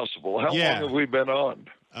was possible. How long have we been on?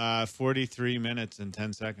 43 minutes and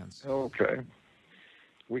 10 seconds. Okay,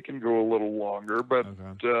 we can go a little longer, but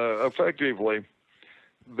effectively,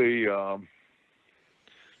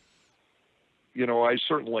 I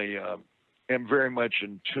certainly am very much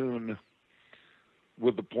in tune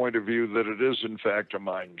with the point of view that it is in fact a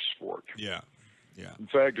mind sport. Yeah. Yeah. In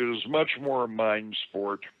fact, it is much more a mind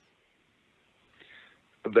sport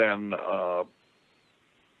than I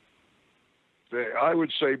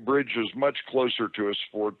would say bridge is much closer to a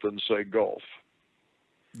sport than, say, golf.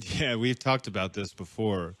 Yeah, we've talked about this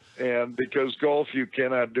before. And because golf, you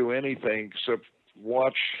cannot do anything except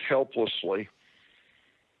watch helplessly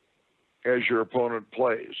as your opponent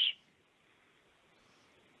plays.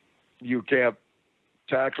 You can't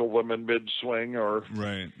tackle them in mid-swing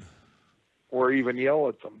right. or even yell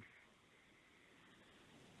at them.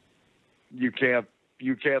 You can't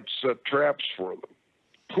set traps for them.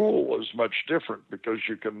 Pool is much different because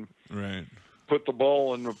you can Right. put the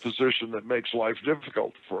ball in a position that makes life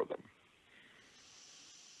difficult for them.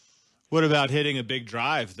 What about hitting a big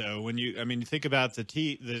drive though? When you think about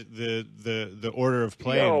the order of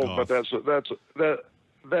play in golf. But that's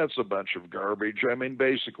a bunch of garbage. I mean,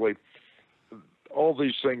 basically, all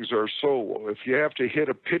these things are solo. If you have to hit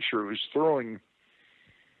a pitcher who's throwing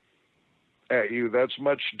at you, that's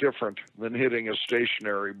much different than hitting a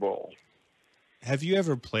stationary ball. Have you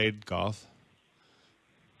ever played golf?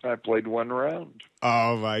 I played one round.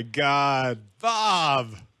 Oh my God,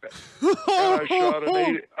 Bob!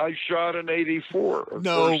 And I shot an 84. Of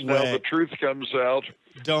No course, way. now the truth comes out.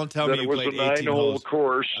 Don't tell that me it you was played a 18 9-hole holes.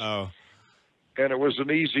 course. Oh. And it was an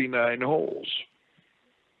easy 9 holes.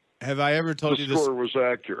 Have I ever told you the this? score was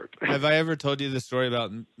accurate. Have I ever told you the story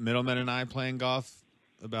about Middleman and I playing golf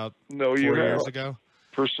about No, 4 you years haven't. ago?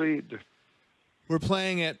 Proceed. We're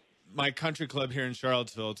playing at my country club here in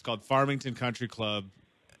Charlottesville. It's called Farmington Country Club,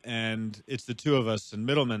 and it's the two of us. And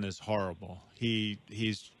Middleman is horrible. He's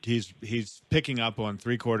picking up on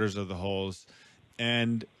 3/4 of the holes,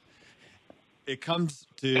 and it comes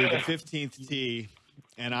to the 15th tee,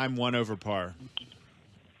 and I'm 1 over par.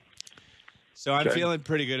 So I'm feeling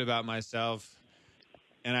pretty good about myself.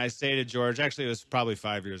 And I say to George, actually, it was probably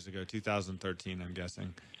 5 years ago, 2013, I'm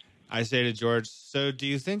guessing. I say to George, so do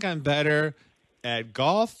you think I'm better at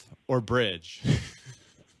golf or bridge?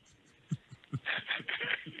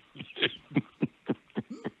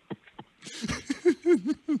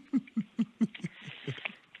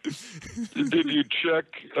 Did you check?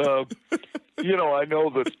 I know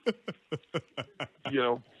that,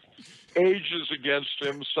 age is against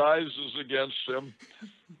him, size is against him,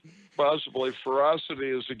 possibly ferocity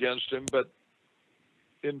is against him, but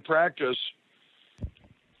in practice,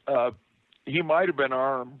 he might have been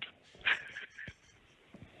armed.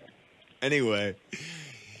 Anyway,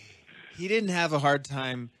 he didn't have a hard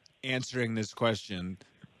time answering this question.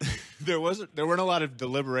 There weren't a lot of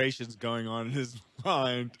deliberations going on in his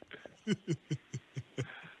mind.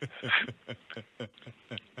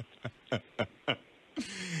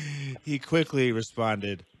 He quickly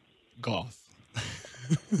responded, golf.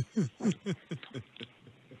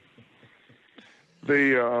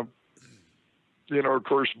 Of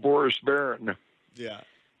course, Boris Beran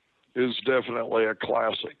is definitely a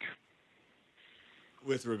classic.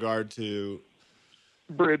 With regard to?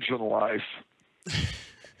 Bridge in life.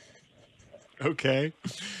 Okay.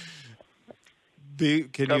 Can you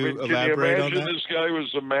elaborate on that? Can you imagine this guy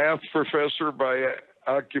was a math professor by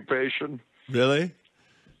occupation? Really?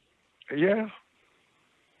 Yeah.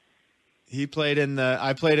 I played in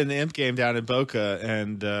the imp game down in Boca,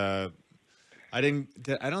 and I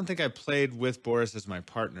don't think I played with Boris as my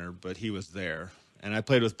partner, but he was there. And I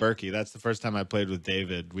played with Berkey. That's the first time I played with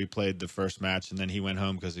David. We played the first match, and then he went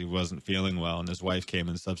home because he wasn't feeling well, and his wife came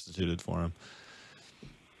and substituted for him.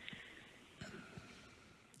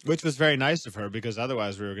 Which was very nice of her, because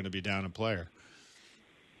otherwise we were going to be down a player.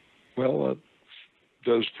 Well, it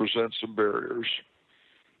does present some barriers.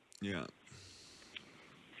 Yeah.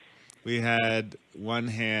 We had one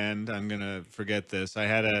hand. I'm going to forget this. I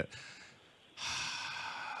had a...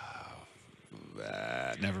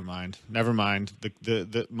 Never mind.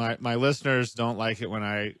 My listeners don't like it when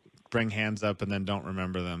I bring hands up and then don't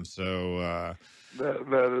remember them. So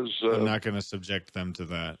that is. I'm not going to subject them to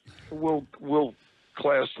that. We'll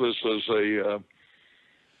class this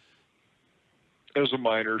as a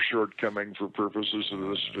minor shortcoming for purposes of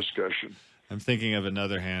this discussion. I'm thinking of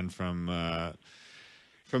another hand from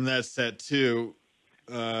that set too.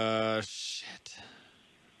 Shit.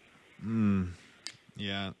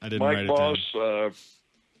 Yeah, I didn't write it down. Mike Boss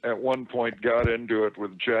at one point got into it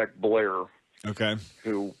with Jack Blair. Okay.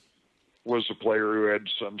 Who was a player who had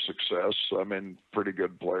some success. I mean, pretty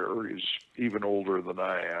good player. He's even older than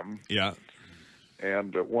I am. Yeah.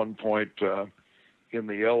 And at one point in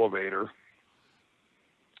the elevator,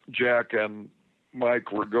 Jack and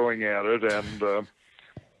Mike were going at it, and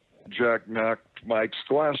Jack knocked Mike's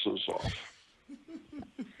glasses off.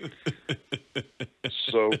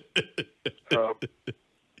 So,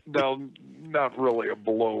 now, not really a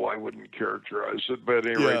blow, I wouldn't characterize it, but at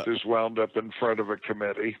any rate, this wound up in front of a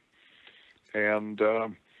committee, and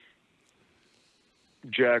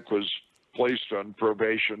Jack was placed on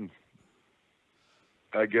probation,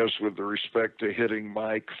 I guess, with respect to hitting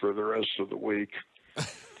Mike for the rest of the week.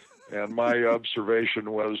 And my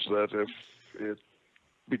observation was that if it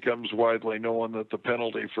becomes widely known that the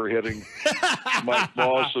penalty for hitting Mike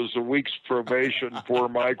Moss is a week's probation. Poor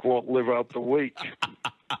Mike won't live out the week.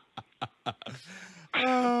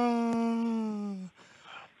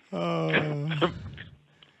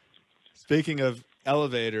 Speaking of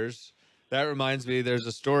elevators, that reminds me, there's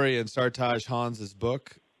a story in Sartaj Hans's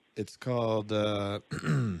book. It's called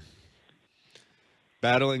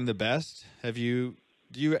Battling the Best. Do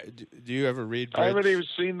you ever read Bridge? I haven't even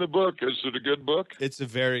seen the book. Is it a good book? It's a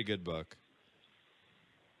very good book.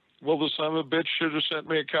 Well, the son of a bitch should have sent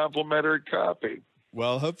me a complimentary copy.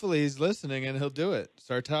 Well, hopefully he's listening and he'll do it.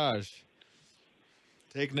 Sartaj,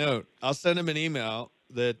 take note. I'll send him an email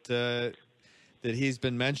that he's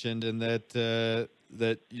been mentioned and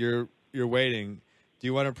that you're waiting. Do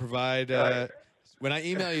you want to provide when I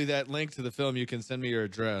email you that link to the film, you can send me your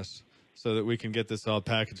address so that we can get this all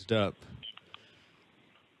packaged up?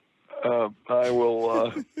 I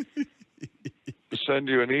will send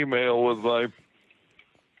you an email with my.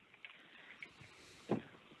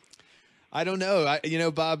 I don't know.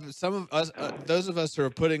 Bob, some of us, those of us who are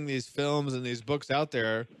putting these films and these books out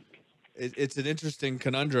there, it's an interesting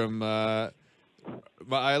conundrum. I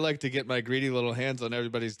like to get my greedy little hands on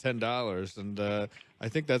everybody's $10, and I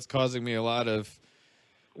think that's causing me a lot of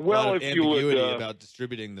ambiguity about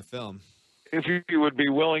distributing the film. If you would be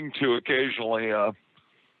willing to occasionally,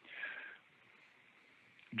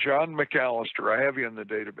 John McAllister, I have you in the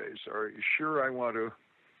database. Are you sure I want to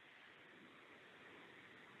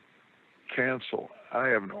cancel? I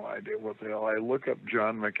have no idea what the hell. I look up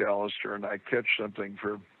John McAllister and I catch something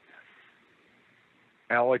for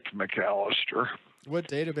Alec McAllister. What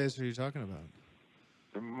database are you talking about?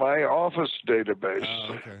 My office database.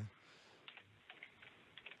 Oh, okay.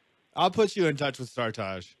 I'll put you in touch with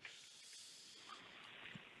Sartaj.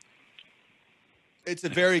 It's a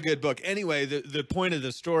very good book. Anyway, the point of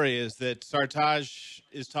the story is that Sartaj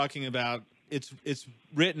is talking about it's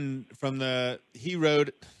written from he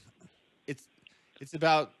wrote it's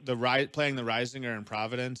about playing the Reisinger in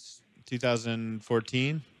Providence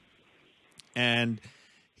 2014, and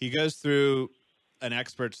he goes through an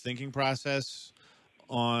expert's thinking process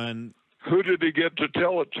on who did he get to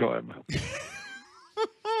tell it to him.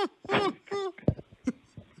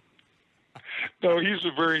 No, he's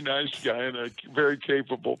a very nice guy and a very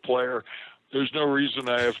capable player. There's no reason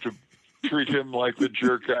I have to treat him like the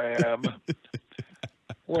jerk I am.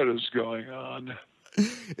 What is going on?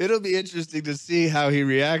 It'll be interesting to see how he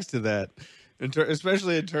reacts to that,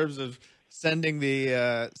 especially in terms of sending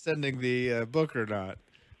the book or not.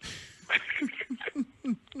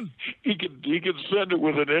 He can send it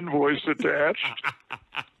with an invoice attached.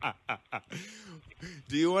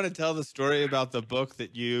 Do you want to tell the story about the book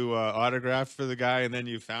that you autographed for the guy and then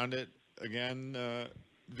you found it again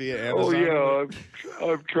via Amazon? Oh, yeah.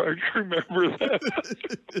 I'm trying to remember that.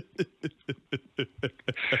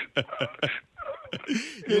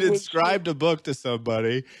 You described a book to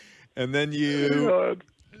somebody, and then you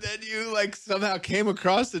somehow came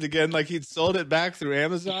across it again, like he'd sold it back through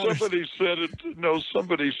Amazon. Somebody said it. No,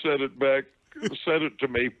 somebody sent it back. Sent it to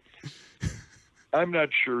me. I'm not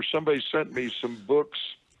sure. Somebody sent me some books.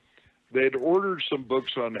 They'd ordered some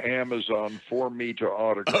books on Amazon for me to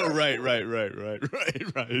autograph. Oh, right.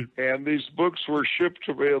 And these books were shipped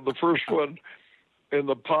to me. And the first one in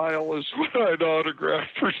the pile is what I'd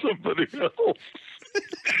autographed for somebody else.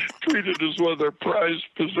 Treated as one of their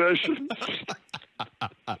prized possessions.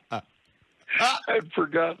 I'd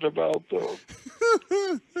forgotten about those.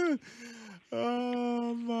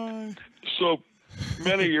 Oh, my. So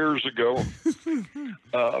many years ago,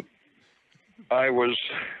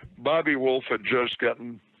 Bobby Wolf had just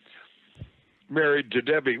gotten married to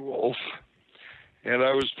Debbie Wolf, and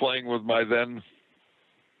I was playing with my then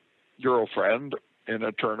girlfriend in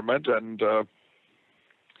a tournament, and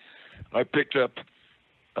I picked up,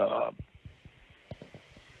 I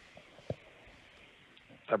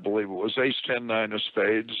believe it was ace 10 9 of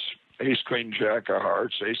spades, ace queen jack of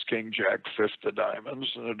hearts, ace king jack fifth of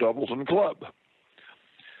diamonds, and a doubleton club.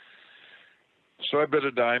 So I bid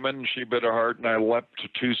a diamond, and she bid a heart, and I leapt to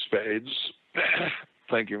two spades,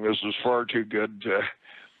 thinking this was far too good.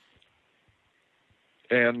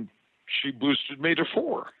 And she boosted me to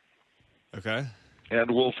 4. Okay. And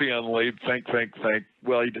Wolfie on lead, think.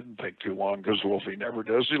 Well, he didn't think too long because Wolfie never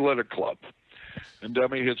does. He led a club. And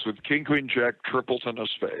dummy hits with king, queen, jack, tripleton of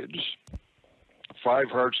spades, 5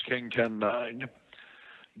 hearts, king, 10, 9,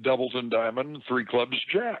 doubleton diamond, 3 clubs,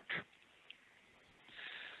 jack.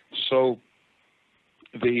 So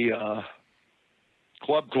the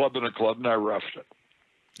club, and a club, and I roughed it.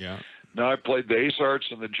 Yeah. Now I played the ace hearts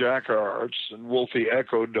and the jack of hearts, and Wolfie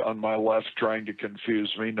echoed on my left, trying to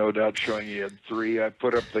confuse me, no doubt showing he had 3. I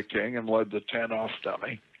put up the king and led the 10 off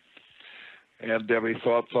dummy. And Debbie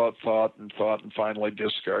thought, and finally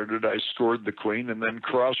discarded. I scored the queen and then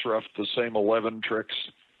cross-ruffed the same 11 tricks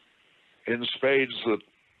in spades that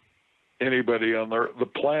anybody on the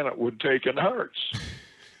planet would take in hearts.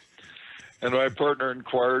 And my partner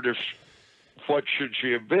inquired what should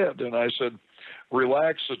she have bid? And I said,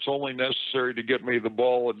 relax, it's only necessary to get me the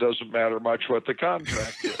ball. It doesn't matter much what the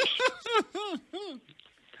contract is.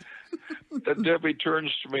 And Debbie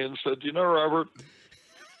turns to me and said, you know, Robert,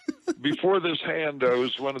 before this hand, I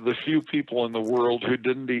was one of the few people in the world who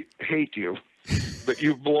didn't hate you, but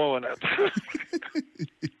you've blown it.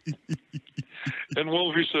 And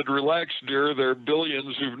Wolfie said, relax, dear, there are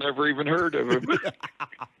billions who've never even heard of him.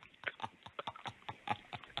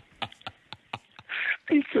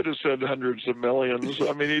 He could have said hundreds of millions.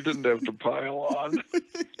 I mean, he didn't have to pile on.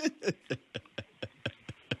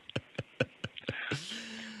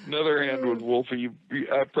 Another hand with Wolfie,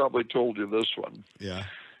 I probably told you this one. Yeah.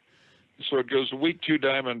 So it goes a weak 2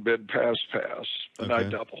 diamond bid, pass, and I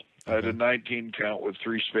double. I had a 19 count with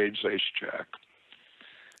 3 spades, ace, jack.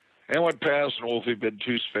 And went pass, and Wolfie bid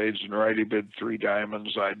 2 spades, and righty bid 3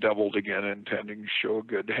 diamonds. I doubled again, intending to show a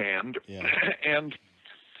good hand. Yeah. And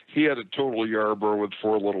he had a total Yarborough with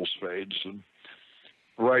 4 little spades, and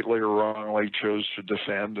rightly or wrongly chose to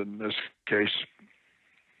defend. In this case,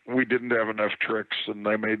 we didn't have enough tricks, and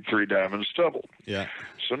they made 3 diamonds double. Yeah.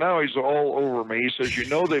 So now he's all over me. He says, you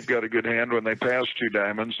know they've got a good hand when they pass 2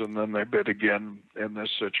 diamonds, and then they bid again in this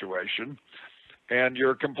situation. And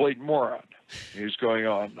you're a complete moron. He's going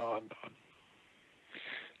on and on and on.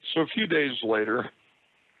 So a few days later,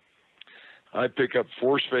 I pick up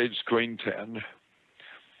 4 spades, queen 10,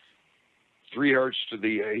 3 hearts to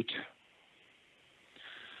the 8,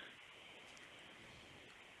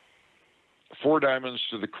 4 diamonds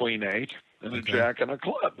to the queen 8, and a jack and a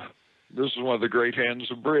club. This is one of the great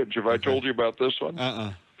hands of bridge. Have I told you about this one?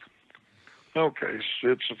 Okay, so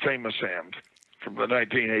it's a famous hand from the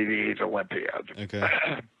 1988 Olympiad. Okay.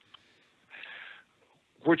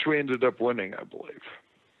 Which we ended up winning, I believe.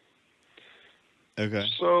 Okay.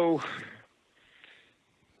 So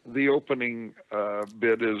the opening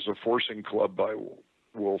bid is a forcing club by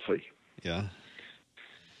Wolfie. Yeah.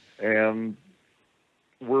 And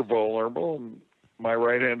we're vulnerable, and my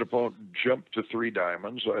right-hand opponent jumped to 3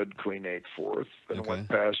 diamonds. I had queen 8 fourth, and went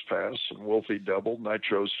pass, and Wolfie doubled, and I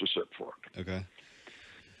chose to sit for it. Okay.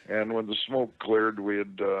 And when the smoke cleared, we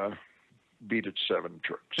had beat it 7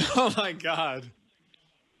 tricks. Oh, my God.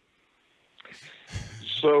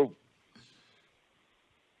 So,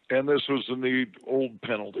 and this was in the old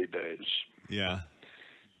penalty days. Yeah.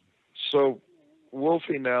 So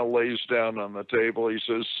Wolfie now lays down on the table. He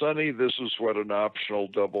says, Sonny, this is what an optional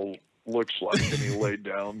double looks like. And he laid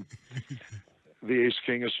down the ace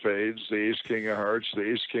king of spades, the ace king of hearts,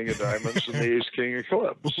 the ace king of diamonds, and the ace king of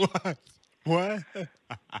clubs. What?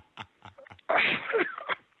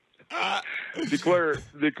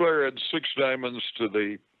 Declare had 6 diamonds to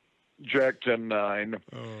the jack 10-9,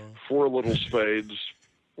 4 little spades,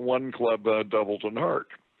 1 club, doubled, and heart.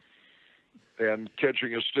 And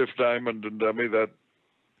catching a stiff diamond and dummy, that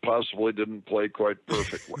possibly didn't play quite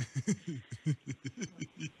perfectly.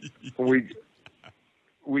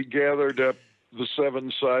 We gathered up the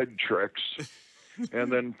 7 side tricks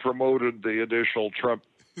and then promoted the additional trump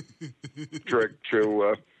trick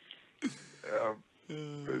to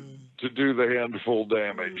do the hand full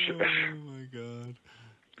damage. Oh, my God.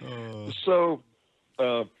 Oh. So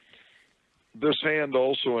this hand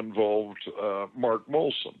also involved Mark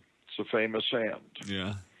Molson. It's a famous hand.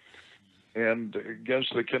 Yeah. And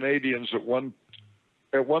against the Canadians, at one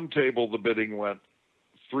table, the bidding went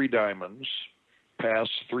 3 diamonds, pass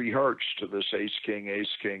 3 hearts to this ace king,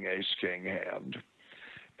 ace king, ace king hand.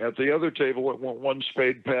 At the other table, it went 1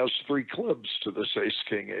 spade, pass 3 clubs to this ace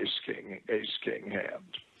king, ace king, ace king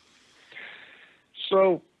hand.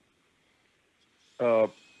 So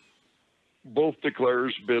both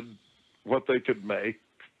declarers bid what they could make,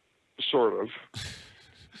 sort of.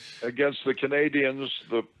 Against the Canadians,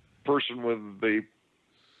 the person with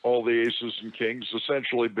all the aces and kings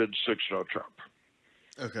essentially bid 6 no trump.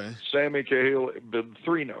 Okay. Sammy Cahill bid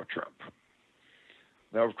 3 no trump.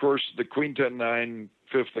 Now, of course, the queen 10-9,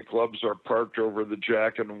 5th of clubs are parked over the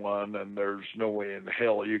jack and 1, and there's no way in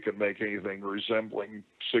hell you can make anything resembling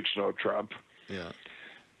 6 no trump. Yeah.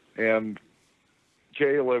 And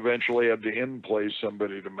Cahill eventually had to in-play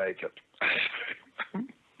somebody to make it.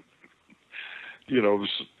 You know,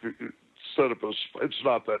 set up it's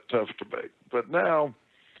not that tough to make. But now,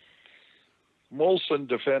 Molson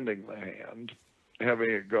defending the hand,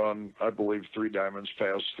 having it gone, I believe, 3 diamonds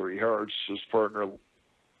past 3 hearts. His partner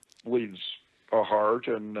leads a heart,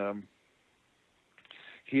 and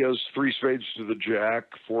he has 3 spades to the jack,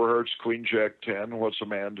 4 hearts, queen, jack, 10. What's a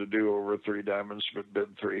man to do over 3 diamonds but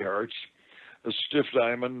bid 3 hearts? A stiff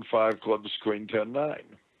diamond, 5 clubs, queen, 10,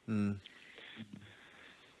 9. Mm.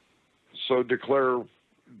 So declare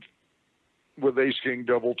with ace-king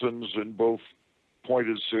doubletons in both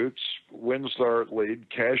pointed suits, wins the heart lead,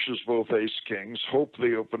 cashes both ace-kings, hope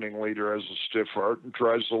the opening leader has a stiff heart, and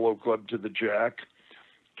tries the low club to the jack,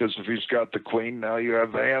 because if he's got the queen, now you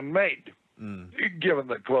have the hand made, given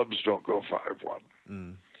that clubs don't go 5-1.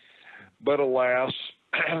 Mm. But alas,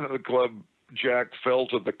 the club jack fell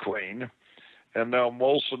to the queen, and now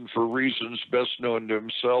Molson, for reasons best known to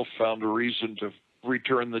himself, found a reason to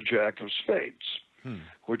return the jack of spades,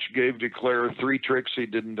 which gave Declare 3 tricks he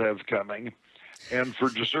didn't have coming, and for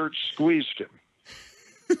dessert squeezed him.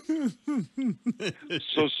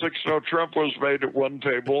 So 6 no trump was made at one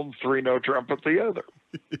table and 3 no trump at the other.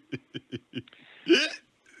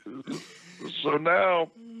 So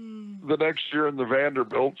now, the next year in the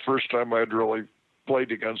Vanderbilt, first time I'd really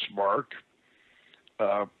played against Mark,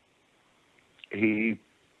 he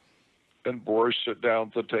and Boris sit down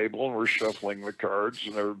at the table and we're shuffling the cards,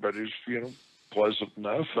 and everybody's, pleasant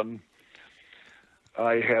enough. And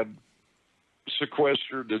I had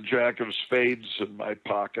sequestered a jack of spades in my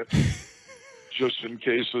pocket just in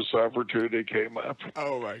case this opportunity came up.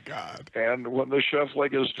 Oh, my God. And when the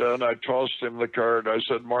shuffling is done, I tossed him the card. I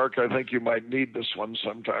said, Mark, I think you might need this one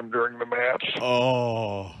sometime during the match.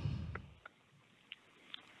 Oh.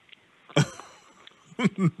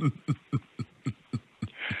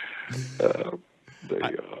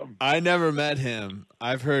 I never met him.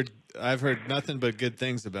 I've heard nothing but good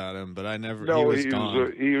things about him, but I never. No, he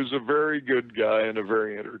was a very good guy and a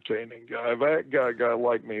very entertaining guy. That guy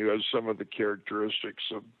like me who has some of the characteristics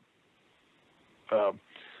of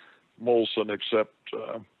Molson, except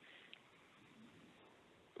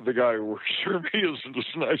the guy who works for me isn't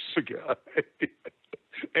as nice a guy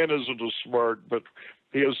and isn't as smart, but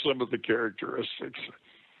he has some of the characteristics.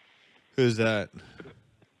 Who's that?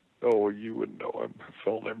 Oh, you wouldn't know him. A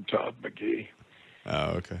fellow named Todd McGee.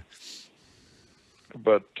 Oh, okay.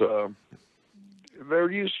 But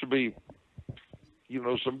there used to be,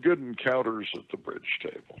 some good encounters at the bridge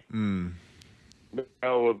table. Mm.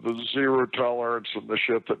 Now with the zero tolerance and the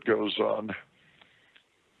shit that goes on.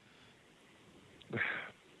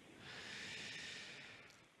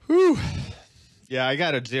 Whew. Yeah, I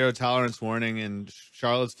got a zero tolerance warning in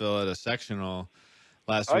Charlottesville at a sectional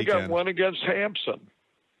last weekend. I got one against Hampson.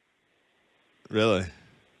 Really?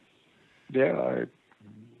 Yeah,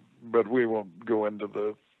 but we won't go into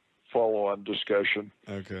the follow-on discussion.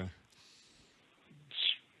 Okay. It's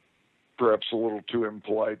perhaps a little too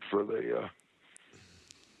impolite for the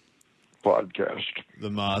podcast. The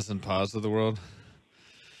Ma's and Pa's of the world?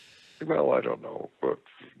 Well, I don't know, but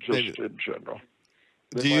just Maybe. In general.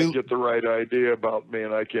 They might get the right idea about me,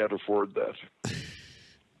 and I can't afford that.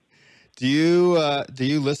 Do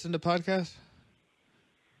you listen to podcasts?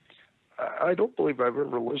 I don't believe I've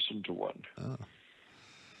ever listened to one. Oh.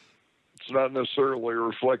 It's not necessarily a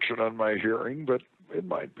reflection on my hearing, but it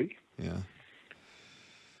might be. Yeah.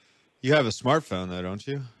 You have a smartphone, though, don't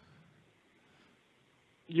you?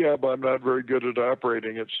 Yeah, but I'm not very good at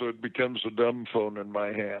operating it, so it becomes a dumb phone in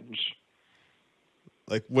my hands.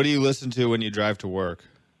 Like, what do you listen to when you drive to work?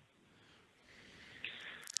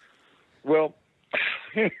 Well,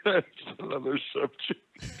 that's another subject.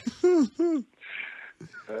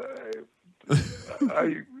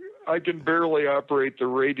 I can barely operate the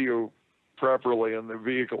radio properly in the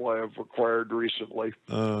vehicle I have acquired recently.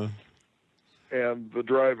 And the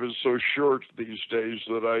drive is so short these days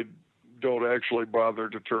that I don't actually bother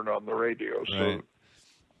to turn on the radio. Right.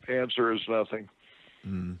 So answer is nothing.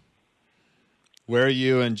 Mm. Where are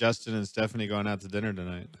you and Justin and Stephanie going out to dinner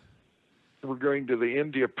tonight? We're going to the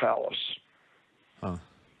India Palace. Huh.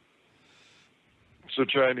 It's a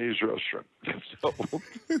Chinese restaurant. So.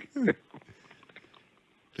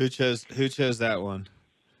 Who chose that one?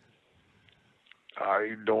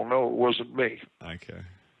 I don't know. It wasn't me. Okay.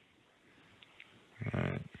 All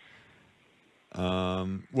right.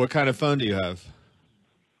 What kind of phone do you have?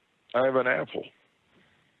 I have an Apple.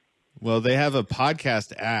 Well, they have a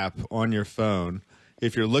podcast app on your phone.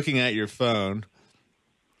 If you're looking at your phone.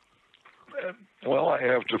 Well, I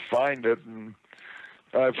have to find it, and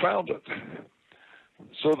I found it.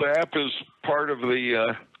 So the app is part of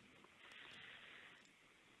the...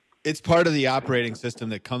 It's part of the operating system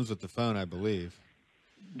that comes with the phone, I believe.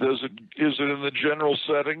 Is it in the general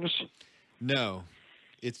settings? No.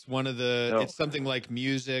 It's one of the. No. It's something like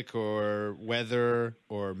music or weather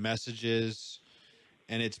or messages,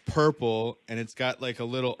 and it's purple, and it's got like a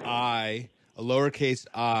little I, a lowercase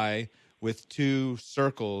I, with two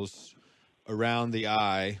circles around the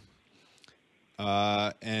I,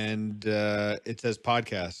 and it says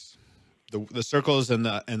podcasts. The circles and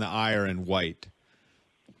the I are in white.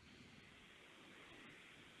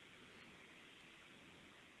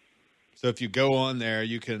 So if you go on there,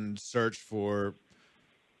 you can search for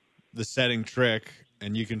the setting trick,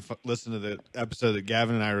 and you can listen to the episode that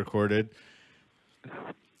Gavin and I recorded.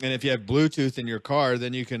 And if you have Bluetooth in your car,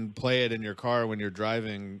 then you can play it in your car when you're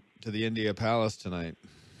driving to the India Palace tonight.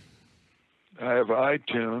 I have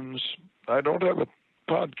iTunes. I don't have a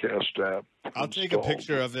podcast app. I'll take a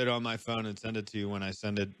picture of it on my phone and send it to you when I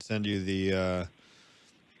send you the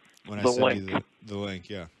link.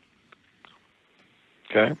 Yeah.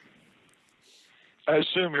 Okay. I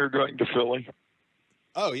assume you're going to Philly.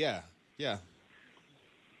 Oh yeah.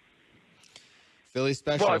 Philly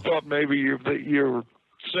special. Well, I thought maybe your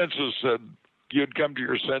senses said you'd come to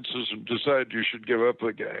your senses and decide you should give up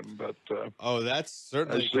the game, but that's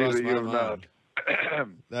certainly I see crossed that my you have mind. not.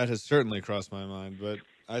 That has certainly crossed my mind, but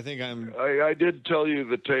I think I did tell you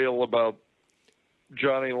the tale about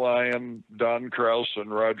Johnny Lyon, Don Krause,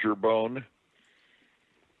 and Roger Bone.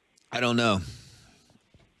 I don't know.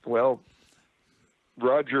 Well,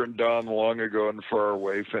 Roger and Don long ago and far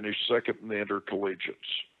away finished second in the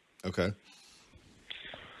intercollegiates. Okay.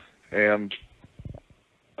 And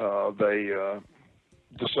they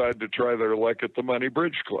decided to try their luck at the Money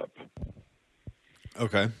Bridge Club.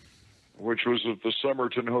 Okay. Which was at the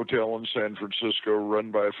Somerton Hotel in San Francisco,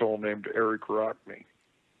 run by a fellow named Eric Rockney.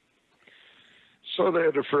 So they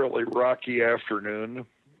had a fairly rocky afternoon,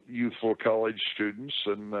 youthful college students,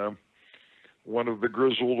 and one of the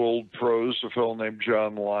grizzled old pros, a fellow named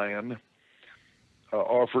John Lyon,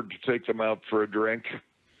 offered to take them out for a drink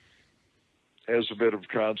as a bit of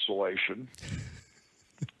consolation.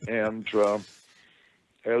 And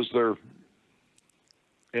as they're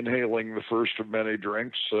inhaling the first of many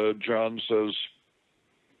drinks, John says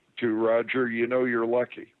to Roger, "You know, you're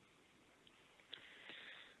lucky."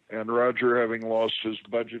 And Roger, having lost his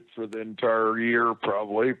budget for the entire year,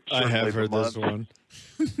 probably. I have heard this one.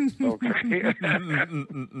 Okay.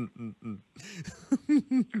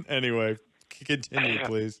 Anyway, continue,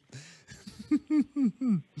 please.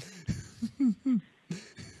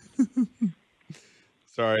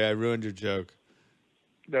 Sorry, I ruined your joke.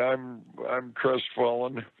 I'm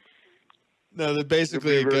crestfallen. No, that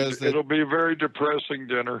basically it'll be a very depressing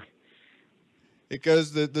dinner. It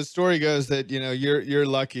goes the story goes that you're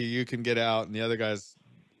lucky you can get out, and the other guy's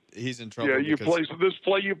he's in trouble. Yeah, you play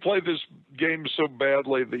this game so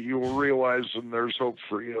badly that you will realize and there's hope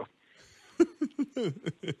for you.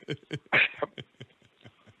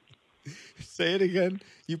 Say it again.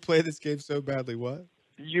 You play this game so badly. What?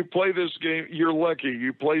 You play this game. You're lucky.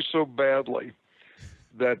 You play so badly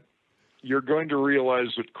that you're going to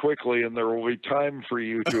realize it quickly, and there will be time for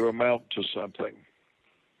you to amount to something.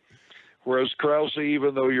 Whereas Krause,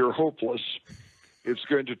 even though you're hopeless, it's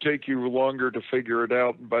going to take you longer to figure it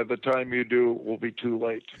out, and by the time you do, it will be too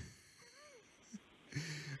late.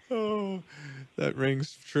 Oh, that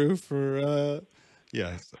rings true for,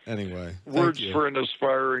 yes. Anyway. Words for an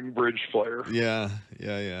aspiring bridge player. Yeah.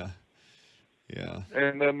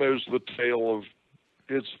 And then there's the tale of,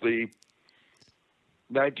 it's the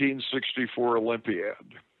 1964 Olympiad.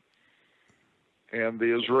 And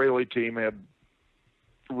the Israeli team had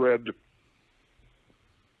read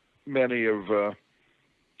many of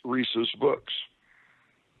Reese's books.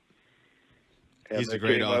 And he's a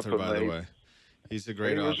great author, by the way. He's a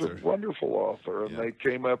great author. He was a wonderful author. And they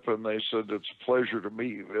came up and they said, "It's a pleasure to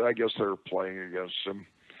meet you." I guess they were playing against him.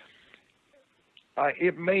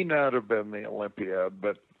 It may not have been the Olympiad,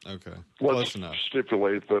 but okay, let's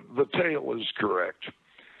stipulate that the tale is correct.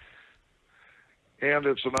 And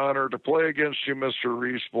it's an honor to play against you, Mr.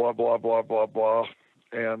 Reese, blah, blah, blah, blah, blah.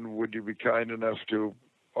 And would you be kind enough to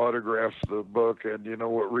autograph the book? And you know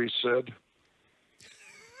what Reese said?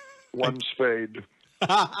 One spade.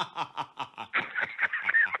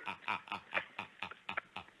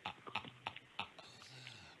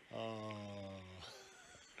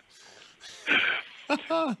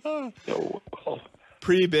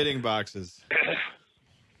 Pre-bidding boxes.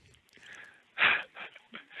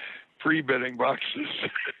 Pre-bidding boxes.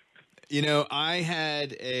 I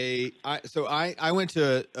had I went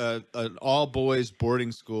to an all-boys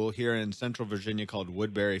boarding school here in Central Virginia called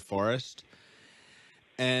Woodbury Forest.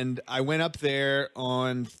 And I went up there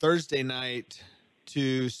on Thursday night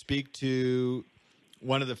to speak to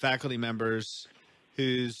one of the faculty members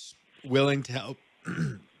who's willing to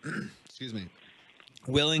excuse me,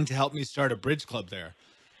 willing to help me start a bridge club there.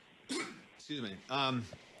 Excuse me.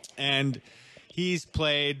 And he's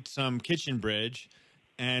played some kitchen bridge,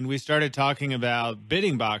 and we started talking about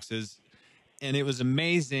bidding boxes, and it was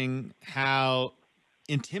amazing how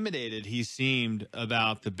intimidated he seemed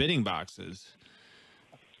about the bidding boxes,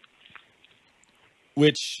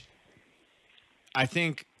 which I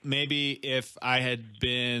think maybe if it had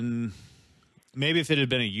been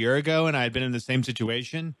a year ago and I had been in the same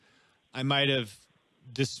situation, I might have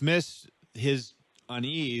dismissed his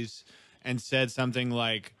unease and said something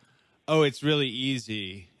like, "Oh, it's really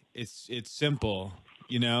easy. It's simple,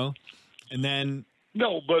 you know?" And then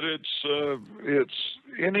no, but it's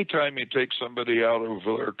anytime you take somebody out of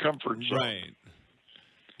their comfort zone, right?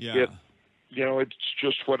 Yeah, it's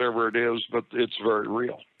just whatever it is, but it's very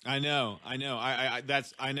real. I know. I know,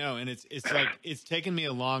 and it's like it's taken me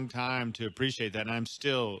a long time to appreciate that, and I'm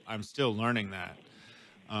still learning that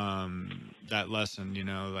that lesson.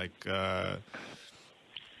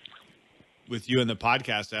 With you and the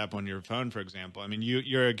podcast app on your phone, for example. I mean,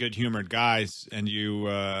 you're a good humored guy, and you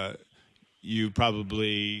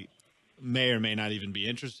probably may or may not even be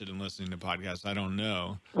interested in listening to podcasts. I don't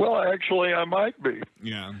know. Well, actually, I might be.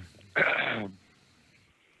 Yeah.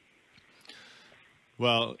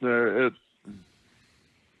 Well, I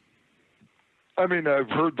mean, I've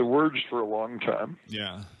heard the words for a long time.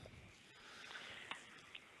 Yeah.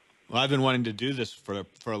 Well, I've been wanting to do this for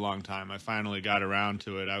a long time. I finally got around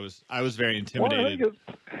to it. I was very intimidated.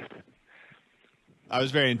 I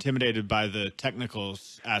was very intimidated by the technical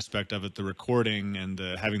aspect of it, the recording and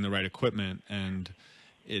having the right equipment. And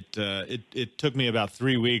it took me about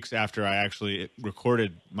 3 weeks after I actually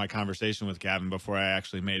recorded my conversation with Gavin before I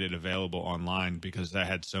actually made it available online, because I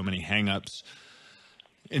had so many hangups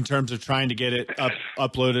in terms of trying to get it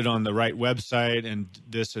uploaded on the right website and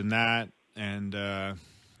this and that. And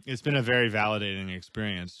it's been a very validating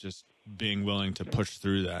experience, just being willing to push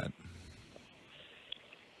through that.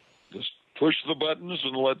 Just push the buttons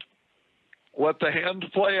and let the hand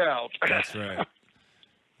play out. That's right.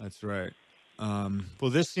 That's right. Well,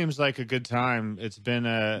 this seems like a good time. This is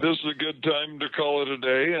a good time to call it a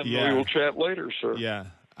day, and we will chat later, sir. Yeah.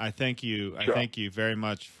 I thank you. I thank you very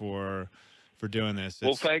much for doing this.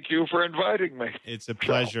 Well, thank you for inviting me. It's a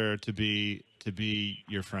pleasure to be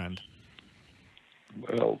your friend.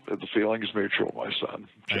 Well, the feeling is mutual, my son.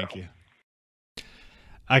 Thank you.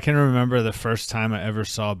 I can remember the first time I ever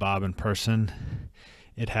saw Bob in person.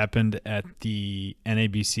 It happened at the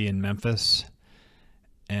NABC in Memphis.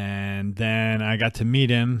 And then I got to meet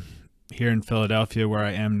him here in Philadelphia, where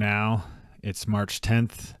I am now. It's March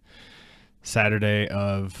 10th,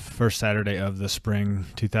 first Saturday of the spring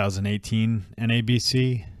 2018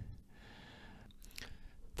 NABC.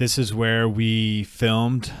 This is where we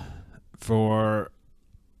filmed for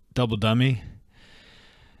Double Dummy.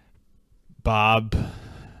 Bob,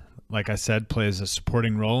 like I said, plays a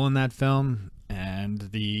supporting role in that film, and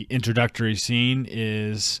the introductory scene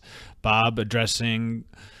is Bob addressing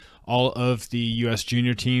all of the U.S.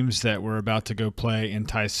 junior teams that were about to go play in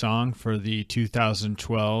Taesong for the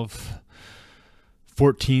 2012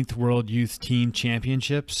 14th World Youth Teen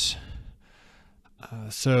Championships.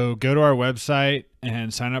 So go to our website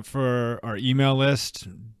and sign up for our email list,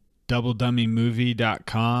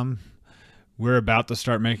 doubledummymovie.com. We're about to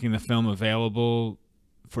start making the film available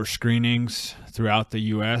for screenings throughout the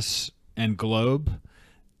U.S. and globe.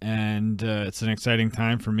 And it's an exciting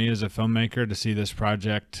time for me as a filmmaker to see this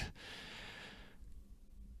project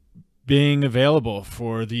being available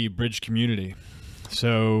for the bridge community.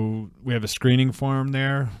 So we have a screening form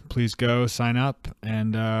there. Please go sign up,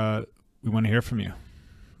 and we want to hear from you.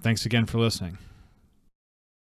 Thanks again for listening.